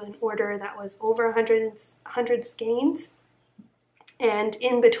 It was an order that was over 100 skeins. And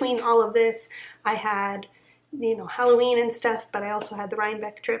in between all of this, I had, you know, Halloween and stuff, but I also had the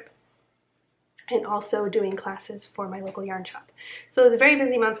Rhinebeck trip, and also doing classes for my local yarn shop. So it was a very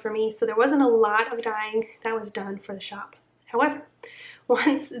busy month for me, so there wasn't a lot of dyeing that was done for the shop. However,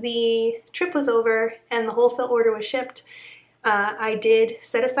 once the trip was over and the wholesale order was shipped, I did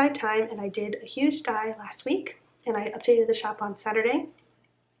set aside time and I did a huge dye last week, and I updated the shop on Saturday.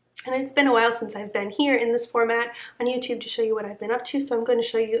 And it's been a while since I've been here in this format on YouTube to show you what I've been up to, so I'm going to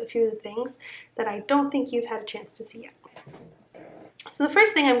show you a few of the things that I don't think you've had a chance to see yet. So the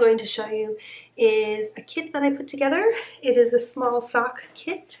first thing I'm going to show you is a kit that I put together. It is a small sock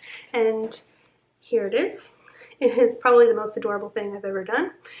kit, and here it is. It is probably the most adorable thing I've ever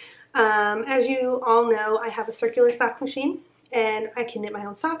done. As you all know, I have a circular sock machine, and I can knit my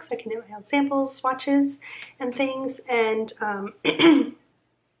own socks. I can knit my own samples, swatches, and things. And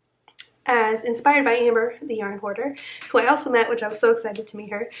as inspired by Amber, the yarn hoarder, who I also met, which I was so excited to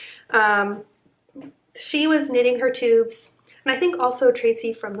meet her, she was knitting her tubes. And I think also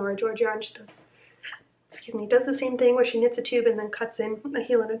Tracy from Nora George Yarn does the same thing where she knits a tube and then cuts in a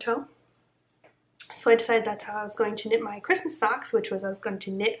heel and a toe. So I decided that's how I was going to knit my Christmas socks, which was I was going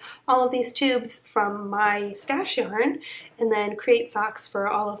to knit all of these tubes from my stash yarn and then create socks for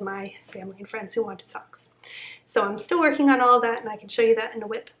all of my family and friends who wanted socks. So I'm still working on all of that, and I can show you that in a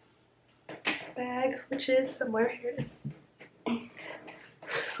whip bag, which is somewhere. Here it is.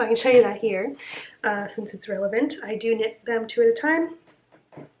 So I can show you that here, since it's relevant. I do knit them 2 at a time.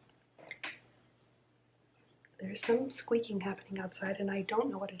 There's some squeaking happening outside, and I don't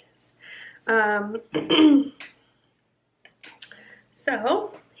know what it is.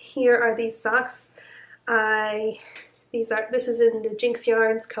 So here are these socks. This is in the Jinx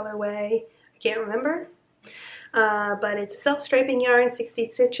Yarns colorway. I can't remember. But it's a self-striping yarn,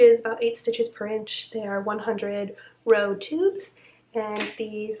 60 stitches, about 8 stitches per inch. They are 100 row tubes, and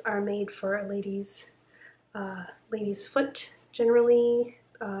these are made for a lady's foot generally.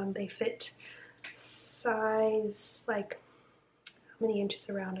 They fit size, like, how many inches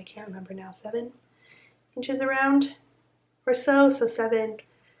around? I can't remember now. 7 inches around or so. So 7.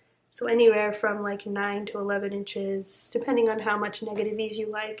 So anywhere from like 9 to 11 inches, depending on how much negative ease you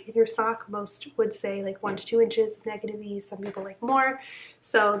like in your sock. Most would say like 1 to 2 inches of negative ease. Some people like more.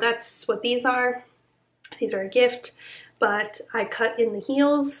 So that's what these are. These are a gift, but I cut in the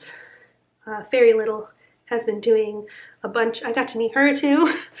heels. Fairy Little has been doing a bunch. I got to meet her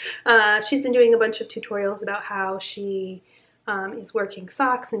too. She's been doing a bunch of tutorials about how she is working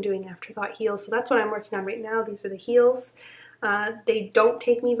socks and doing afterthought heels. So that's what I'm working on right now. These are the heels. They don't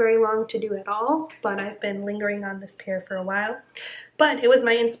take me very long to do at all, but I've been lingering on this pair for a while. But it was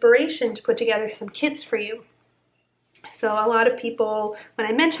my inspiration to put together some kits for you. So a lot of people, when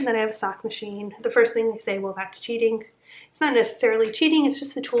I mention that I have a sock machine, the first thing they say, well, that's cheating. It's not necessarily cheating, it's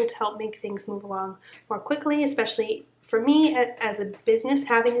just a tool to help make things move along more quickly, especially for me as a business,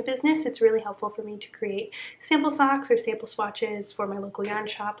 having a business. It's really helpful for me to create sample socks or sample swatches for my local yarn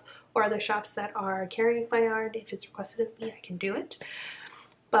shop or other shops that are carrying my yarn. If it's requested of me, I can do it.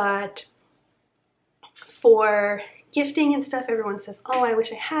 But for gifting and stuff, everyone says, oh, I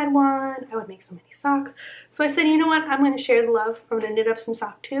wish I had one. I would make so many socks. So I said, you know what? I'm going to share the love. I'm going to knit up some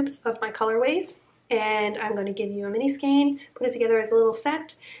sock tubes of my colorways, and I'm going to give you a mini skein, put it together as a little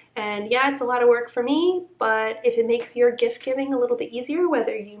set. And yeah, it's a lot of work for me, but if it makes your gift giving a little bit easier,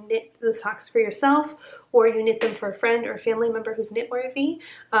 whether you knit the socks for yourself or you knit them for a friend or a family member who's knit worthy,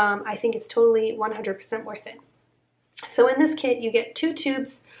 I think it's totally 100% worth it. So in this kit, you get 2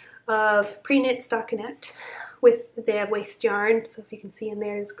 tubes of pre-knit stockinette. They have waste yarn, so if you can see in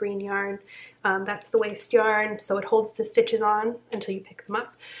there is green yarn. That's the waste yarn, so it holds the stitches on until you pick them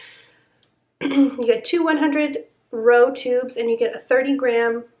up. You get 2 100 row tubes, and you get a 30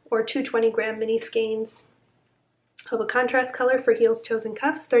 gram or 2 20 gram mini skeins of a contrast color for heels, toes, and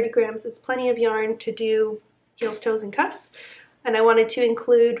cuffs. 30 grams is plenty of yarn to do heels, toes, and cuffs. And I wanted to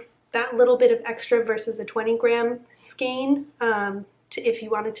include that little bit of extra versus a 20 gram skein. If you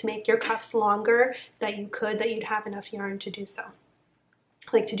wanted to make your cuffs longer, that you'd have enough yarn to do so.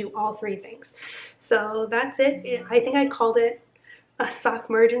 Like to do all 3 things. So that's it. I think I called it a sock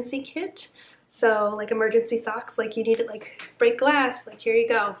emergency kit. So like emergency socks, like you need it, like break glass, like here you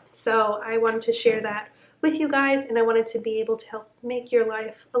go. So I wanted to share that with you guys, and I wanted to be able to help make your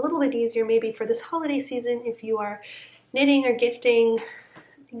life a little bit easier maybe for this holiday season if you are knitting or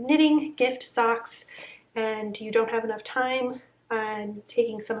knitting gift socks and you don't have enough time. I'm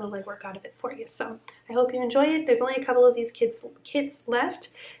taking some of the legwork out of it for you. So I hope you enjoy it. There's only a couple of these kits left,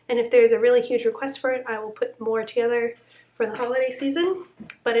 and if there's a really huge request for it, I will put more together for the holiday season.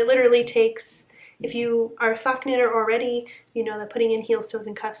 But it literally takes, if you are a sock knitter already, you know that putting in heels, toes,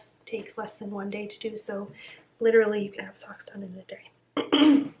 and cuffs takes less than 1 day to do. So literally you can have socks done in a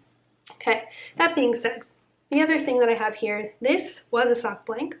day. Okay, that being said, the other thing that I have here, this was a sock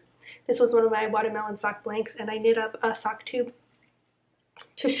blank. This was one of my watermelon sock blanks, and I knit up a sock tube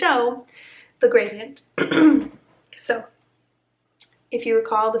to show the gradient. So if you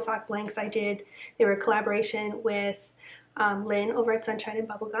recall, the sock blanks I did, they were a collaboration with Lynn over at Sunshine and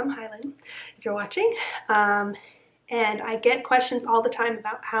Bubblegum. Hi Lynn, if you're watching. And I get questions all the time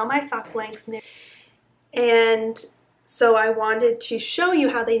about how my sock blanks knit. And So I wanted to show you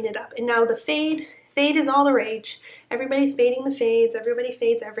how they knit up. And now the fade is all the rage. Everybody's fading the fades, everybody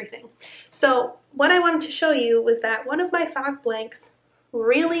fades everything. So what I wanted to show you was that one of my sock blanks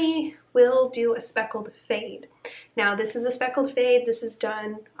really will do a speckled fade. Now this is a speckled fade. This is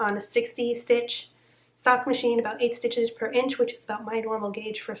done on a 60 stitch sock machine, about 8 stitches per inch, which is about my normal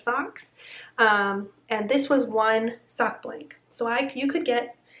gauge for socks. And this was one sock blank. So you could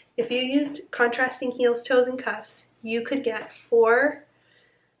get, if you used contrasting heels, toes, and cuffs, you could get 4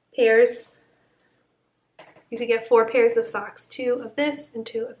 pairs. You could get 4 pairs of socks, 2 of this and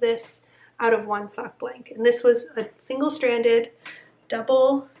 2 of this, out of one sock blank. And this was a single-stranded,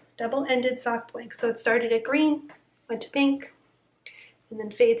 double-ended sock blank. So it started at green, went to pink, and then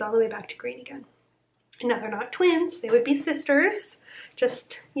fades all the way back to green again. Now they're not twins, they would be sisters,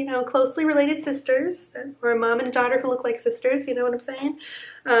 just, you know, closely related sisters, or a mom and a daughter who look like sisters, you know what I'm saying?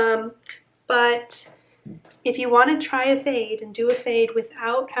 But if you want to try a fade and do a fade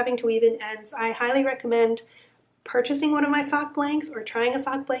without having to weave in ends, I highly recommend purchasing one of my sock blanks or trying a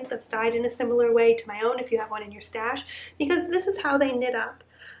sock blank that's dyed in a similar way to my own if you have one in your stash, because this is how they knit up.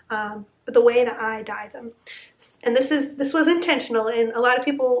 But the way that I dye them. And this was intentional, and a lot of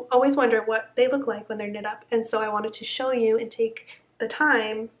people always wonder what they look like when they're knit up, and so I wanted to show you and take the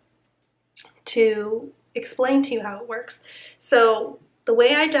time to explain to you how it works. So the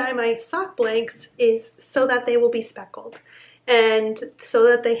way I dye my sock blanks is so that they will be speckled, and so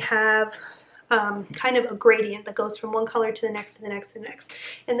that they have kind of a gradient that goes from one color to the next, to the next, to the next.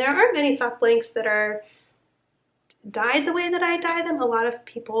 And there aren't many sock blanks that are dyed the way that I dye them. A lot of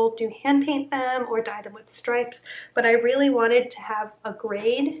people do hand paint them or dye them with stripes, but I really wanted to have a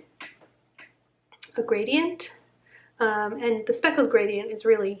gradient, and the speckled gradient is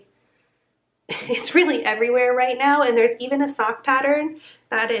really, it's really everywhere right now, and there's even a sock pattern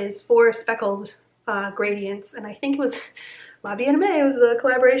that is for speckled gradients, and I think it was Lobby and May. It was a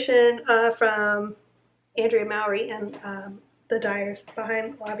collaboration from Andrea Mowry and the dyers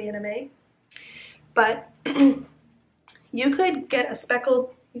behind Lobby and May. But you could get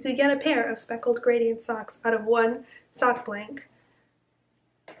a pair of speckled gradient socks out of one sock blank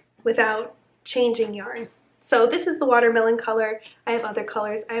without changing yarn. So this is the watermelon color. I have other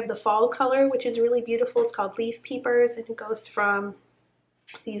colors. I have the fall color, which is really beautiful. It's called Leaf Peepers, and it goes from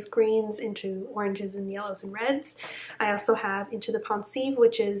these greens into oranges and yellows and reds. I also have Into the Pensive,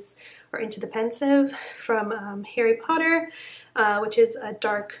 or Into the Pensive from Harry Potter, which is a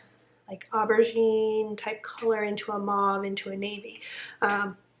dark, like aubergine type color into a mauve, into a navy.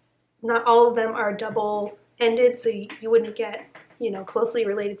 Not all of them are double-ended, so you wouldn't get, you know, closely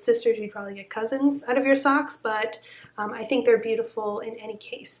related sisters. You'd probably get cousins out of your socks, but I think they're beautiful in any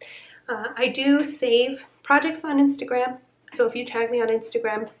case. I do save projects on Instagram, so if you tag me on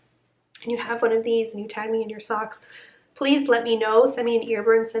Instagram and you have one of these and you tag me in your socks, please let me know. Send me an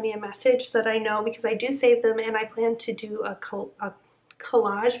earburn, send me a message so that I know, because I do save them, and I plan to do a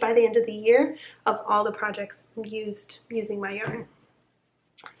collage by the end of the year of all the projects using my yarn.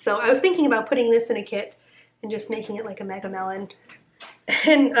 So I was thinking about putting this in a kit and just making it like a Mega Melon,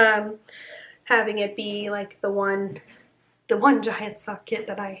 and having it be like the one giant sock kit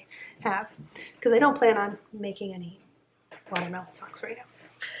that I have, because I don't plan on making any watermelon socks right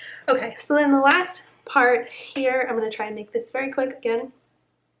now. Okay, so then the last part here, I'm going to try and make this very quick again,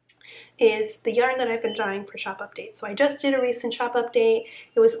 is the yarn that I've been dyeing for shop update. So I just did a recent shop update.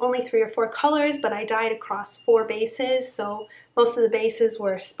 It was only 3 or 4 colors, but I dyed across 4 bases. So most of the bases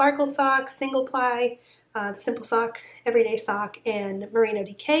were Sparkle Sock, Single Ply, the Simple Sock, Everyday Sock, and Merino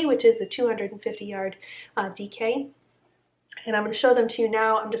DK, which is a 250 yard DK. And I'm going to show them to you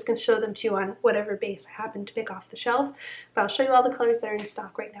now. I'm just going to show them to you on whatever base I happen to pick off the shelf. But I'll show you all the colors that are in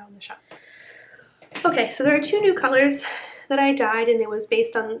stock right now in the shop. Okay, so there are 2 new colors that I dyed, and it was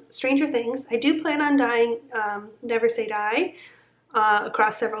based on Stranger Things. I do plan on dyeing Never Say Die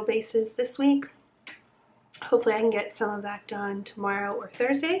across several bases this week. Hopefully I can get some of that done tomorrow or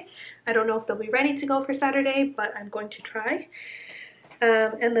Thursday. I don't know if they'll be ready to go for Saturday, but I'm going to try.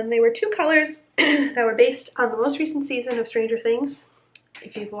 And then there were 2 colors that were based on the most recent season of Stranger Things.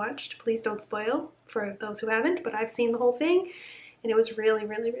 If you've watched, please don't spoil for those who haven't, but I've seen the whole thing, and it was really,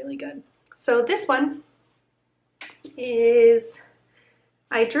 really, really good. So this one is,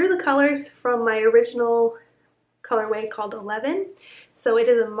 I drew the colors from my original colorway called 11. So it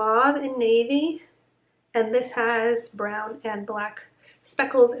is a mauve and navy, and this has brown and black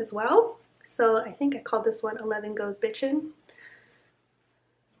speckles as well. So I think I called this one 11 Goes Bitchin'.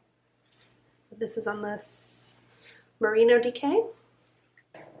 This is on this Merino DK.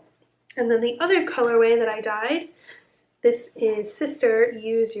 And then the other colorway that I dyed, this is Sister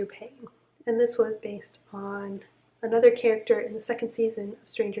Use Your Pain. And this was based on another character in the second season of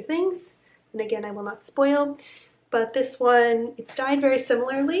Stranger Things. And again, I will not spoil, but this one, it's dyed very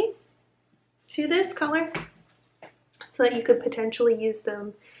similarly to this color so that you could potentially use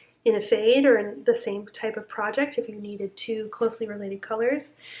them in a fade or in the same type of project if you needed two closely related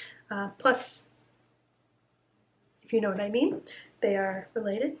colors. Plus, if you know what I mean, they are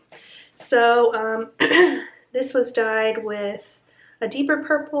related. So this was dyed with a deeper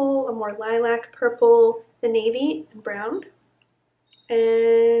purple, a more lilac purple, the navy, and brown.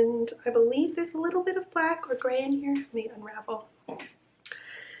 And I believe there's a little bit of black or gray in here. Let me unravel.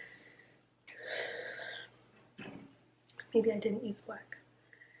 Maybe I didn't use black.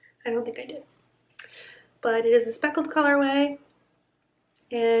 I don't think I did. But it is a speckled colorway,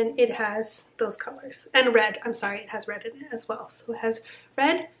 and it has those colors. And red, I'm sorry, it has red in it as well. So it has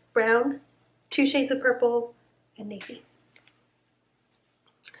red, brown, 2 shades of purple, and navy.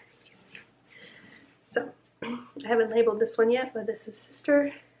 Excuse me. So, I haven't labeled this one yet, but this is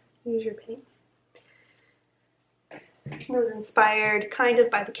Sister, Use Your Paint. It was inspired kind of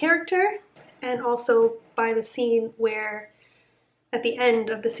by the character and also by the scene where, at the end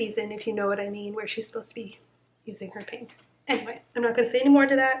of the season, if you know what I mean, where she's supposed to be using her paint. Anyway, I'm not going to say any more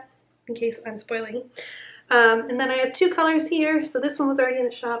to that in case I'm spoiling. And then I have 2 colors here. So this one was already in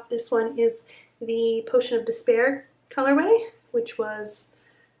the shop. This one is the Potion of Despair colorway, which was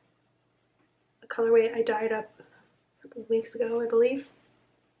a colorway I dyed up a couple of weeks ago, I believe.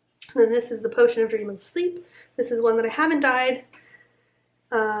 And then this is the Potion of Dreamless Sleep. This is one that I haven't dyed.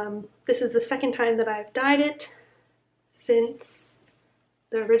 This is the second time that I've dyed it since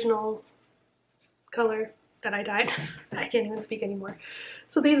the original color that I dyed. I can't even speak anymore.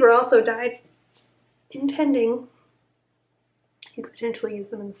 So these were also dyed intending you could potentially use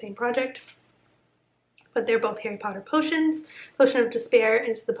them in the same project. But they're both Harry Potter potions. Potion of Despair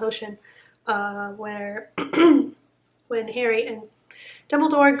is the potion where when Harry and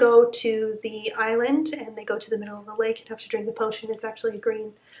Dumbledore go to the island and they go to the middle of the lake and have to drink the potion. It's actually a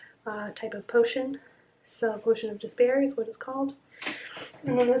green type of potion. So Potion of Despair is what it's called.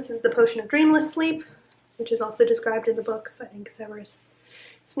 And then this is the Potion of Dreamless Sleep, which is also described in the books. I think Severus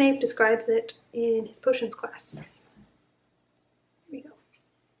Snape describes it in his potions class. Here we go.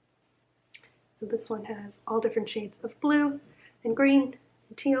 So this one has all different shades of blue and green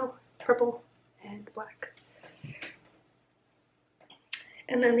and teal, purple, and black.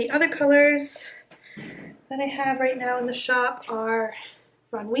 And then the other colors that I have right now in the shop are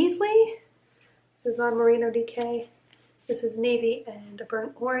Ron Weasley. This is on Merino DK. This is navy and a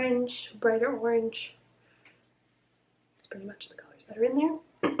burnt orange, brighter orange. That's pretty much the colors that are in there.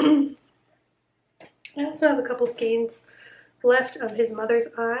 I also have a couple skeins left of his Mother's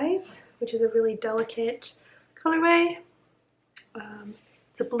Eyes, which is a really delicate colorway.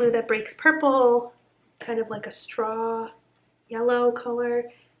 It's a blue that breaks purple, kind of like a straw yellow color,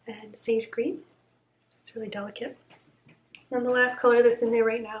 and sage green. It's really delicate. And the last color that's in there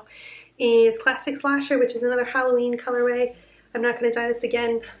right now is Classic Slasher, which is another Halloween colorway. I'm not going to dye this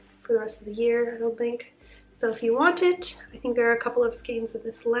again for the rest of the year, I don't think. So if you want it, I think there are a couple of skeins of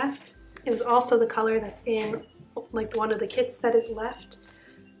this left. It was also the color that's in like one of the kits that is left.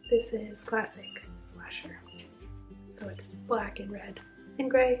 This is Classic Slasher. So it's black and red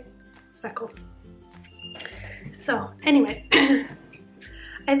and gray speckled. So anyway,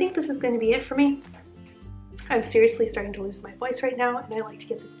 I think this is going to be it for me. I'm seriously starting to lose my voice right now, and I like to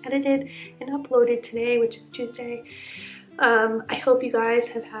get this edited and uploaded today, which is Tuesday. I hope you guys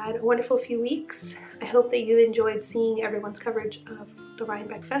have had a wonderful few weeks. I hope that you enjoyed seeing everyone's coverage of the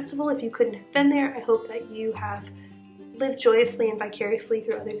Rhinebeck Festival. If you couldn't have been there, I hope that you have lived joyously and vicariously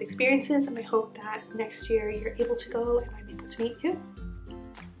through others' experiences, and I hope that next year you're able to go and I'm able to meet you.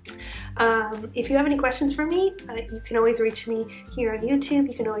 If you have any questions for me, you can always reach me here on YouTube.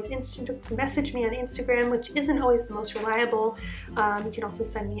 You can always message me on Instagram, which isn't always the most reliable. You can also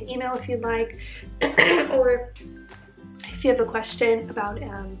send me an email if you'd like. Or if you have a question about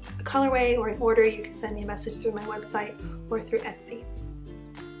a colorway or an order, you can send me a message through my website or through Etsy.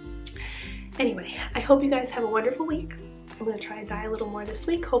 Anyway, I hope you guys have a wonderful week. I'm going to try and dye a little more this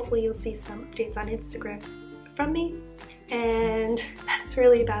week. Hopefully you'll see some updates on Instagram from me. And that's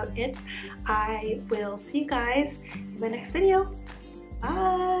really about it. I will see you guys in my next video. Bye!